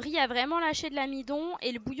riz a vraiment lâché de l'amidon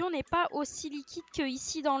et le bouillon n'est pas aussi liquide que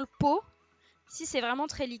ici dans le pot. Ici c'est vraiment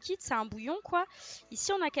très liquide, c'est un bouillon quoi.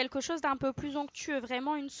 Ici on a quelque chose d'un peu plus onctueux,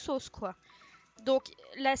 vraiment une sauce quoi. Donc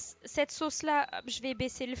cette sauce là, je vais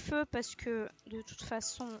baisser le feu parce que de toute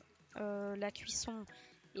façon la cuisson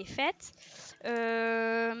est faite.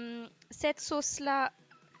 Cette sauce là,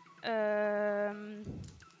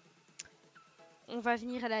 on va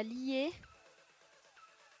venir la lier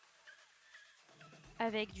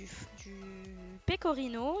avec du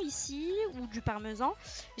pecorino ici ou du parmesan.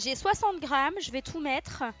 J'ai 60 grammes, je vais tout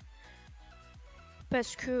mettre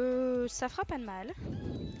parce que ça fera pas de mal,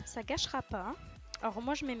 ça gâchera pas. Alors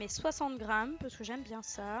moi je mets mes 60 grammes parce que j'aime bien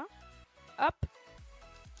ça. Hop.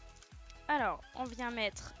 Alors on vient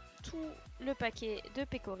mettre tout le paquet de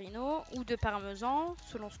pecorino ou de parmesan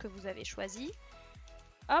selon ce que vous avez choisi.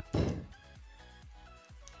 Hop.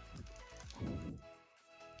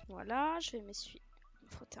 Voilà, je vais m'essuyer,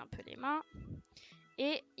 frotter un peu les mains.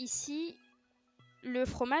 Et ici, le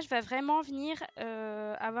fromage va vraiment venir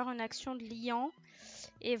avoir une action de liant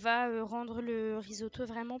et va rendre le risotto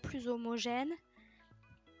vraiment plus homogène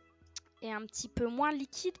et un petit peu moins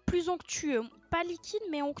liquide, plus onctueux. Pas liquide,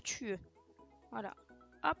 mais onctueux. Voilà.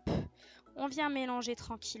 Hop. On vient mélanger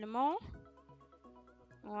tranquillement.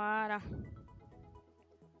 Voilà.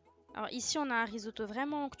 Alors ici, on a un risotto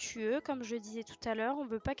vraiment onctueux, comme je disais tout à l'heure. On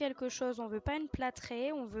veut pas quelque chose, on veut pas une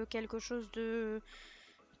plâtrée, on veut quelque chose de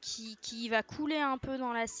qui va couler un peu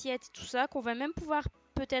dans l'assiette et tout ça, qu'on va même pouvoir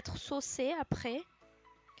peut-être saucer après,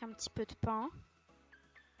 avec un petit peu de pain.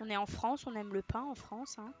 On est en France, on aime le pain en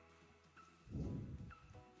France, hein.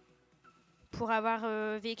 Pour avoir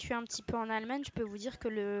vécu un petit peu en Allemagne, je peux vous dire que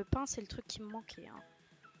le pain, c'est le truc qui me manquait, hein.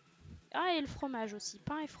 Ah, et le fromage aussi,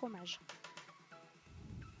 pain et fromage.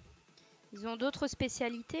 Ils ont d'autres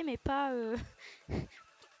spécialités, mais pas,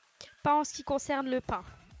 pas en ce qui concerne le pain.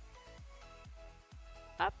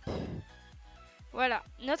 Hop. Voilà,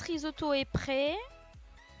 notre risotto est prêt.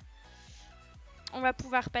 On va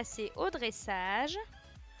pouvoir passer au dressage.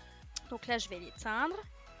 Donc là, je vais l'éteindre.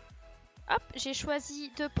 Hop, j'ai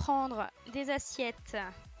choisi de prendre des assiettes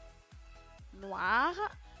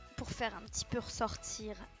noires pour faire un petit peu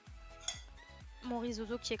ressortir mon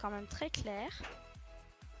risotto qui est quand même très clair.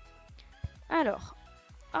 Alors,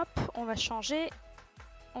 hop, on va changer.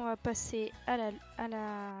 On va passer à la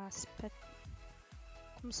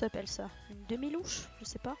comment ça s'appelle ça? Une demi-louche? Je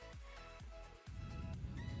sais pas.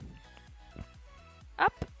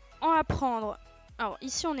 Hop, on va prendre. Alors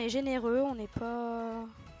ici on est généreux, on n'est pas...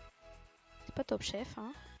 C'est pas top chef,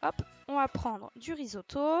 hein. Hop, on va prendre du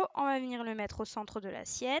risotto. On va venir le mettre au centre de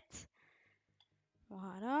l'assiette.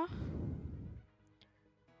 Voilà.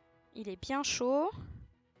 Il est bien chaud.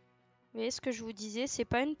 Vous voyez ce que je vous disais, c'est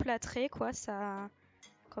pas une plâtrée quoi, ça...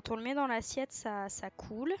 Quand on le met dans l'assiette, ça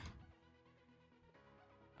coule.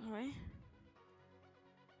 Ouais.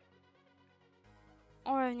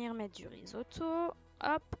 On va venir mettre du risotto.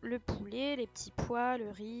 Hop, le poulet, les petits pois, le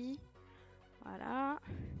riz. Voilà.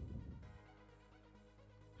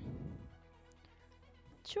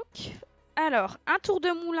 Tchouk. Alors, un tour de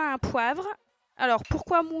moulin à poivre. Alors,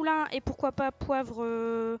 pourquoi moulin et pourquoi pas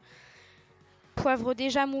poivre, poivre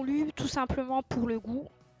déjà moulu? Tout simplement pour le goût.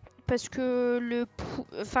 Parce que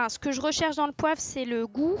ce que je recherche dans le poivre, c'est le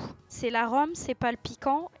goût, c'est l'arôme, c'est pas le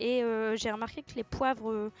piquant. Et j'ai remarqué que les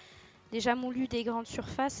poivres déjà moulus des grandes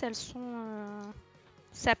surfaces, elles sont...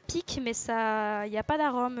 ça pique, mais il n'y a pas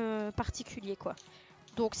d'arôme particulier, quoi.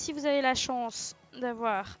 Donc, si vous avez la chance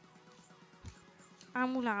d'avoir un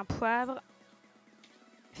moulin à poivre,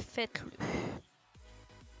 faites-le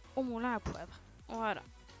au moulin à poivre. Voilà.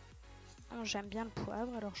 J'aime bien le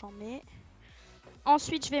poivre, alors j'en mets.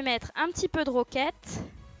 Ensuite, je vais mettre un petit peu de roquette.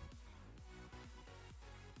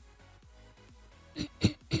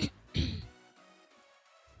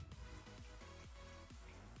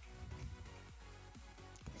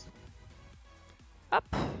 Hop.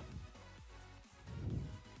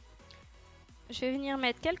 Je vais venir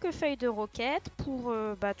mettre quelques feuilles de roquette pour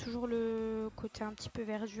toujours le côté un petit peu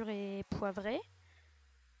verdure et poivré.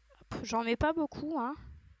 J'en mets pas beaucoup, hein.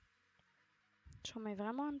 J'en mets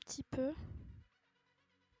vraiment un petit peu.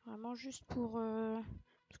 Vraiment juste pour...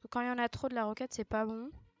 Parce que quand il y en a trop de la roquette, c'est pas bon.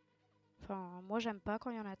 Enfin, moi j'aime pas quand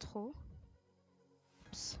il y en a trop.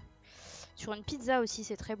 Oups. Sur une pizza aussi,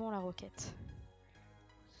 c'est très bon la roquette.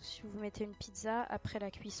 Si vous mettez une pizza après la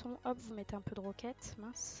cuisson, hop, vous mettez un peu de roquette,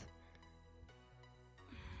 mince.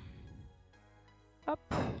 Hop,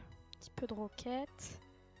 un petit peu de roquette.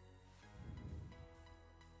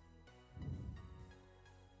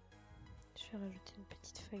 Je vais rajouter une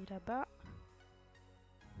petite feuille là-bas.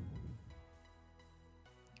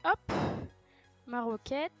 Hop, ma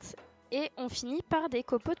roquette. Et on finit par des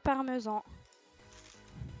copeaux de parmesan.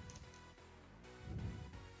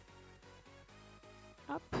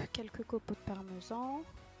 Hop, quelques copeaux de parmesan.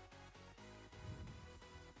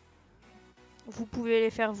 Vous pouvez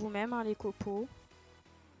les faire vous-même, hein, les copeaux.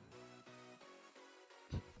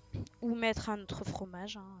 Ou mettre un autre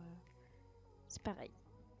fromage, hein. C'est pareil.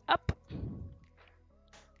 Hop.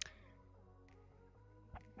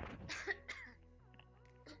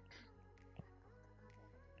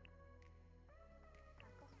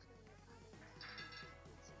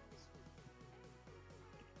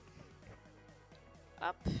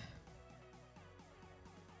 Hop.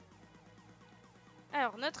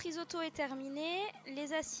 Alors, notre risotto est terminé.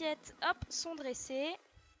 Les assiettes, hop, sont dressées.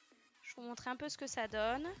 Je vous montre un peu ce que ça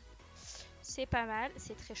donne. C'est pas mal.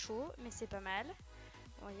 C'est très chaud, mais c'est pas mal.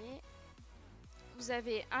 Vous voyez. Vous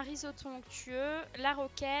avez un risotto onctueux, la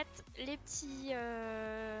roquette, les petits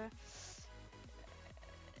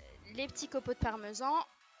copeaux de parmesan.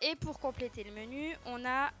 Et pour compléter le menu, on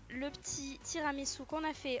a le petit tiramisu qu'on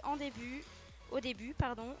a fait en début, au début,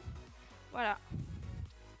 pardon. Voilà.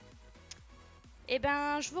 Eh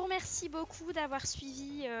ben, je vous remercie beaucoup d'avoir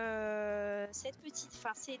suivi ces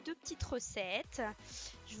deux petites recettes.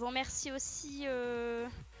 Je vous remercie aussi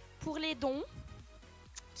pour les dons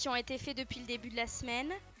qui ont été faits depuis le début de la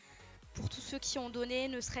semaine, pour tous ceux qui ont donné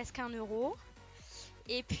ne serait-ce qu'1 euro.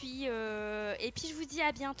 Et puis je vous dis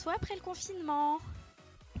à bientôt après le confinement.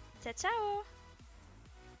 Ciao, ciao!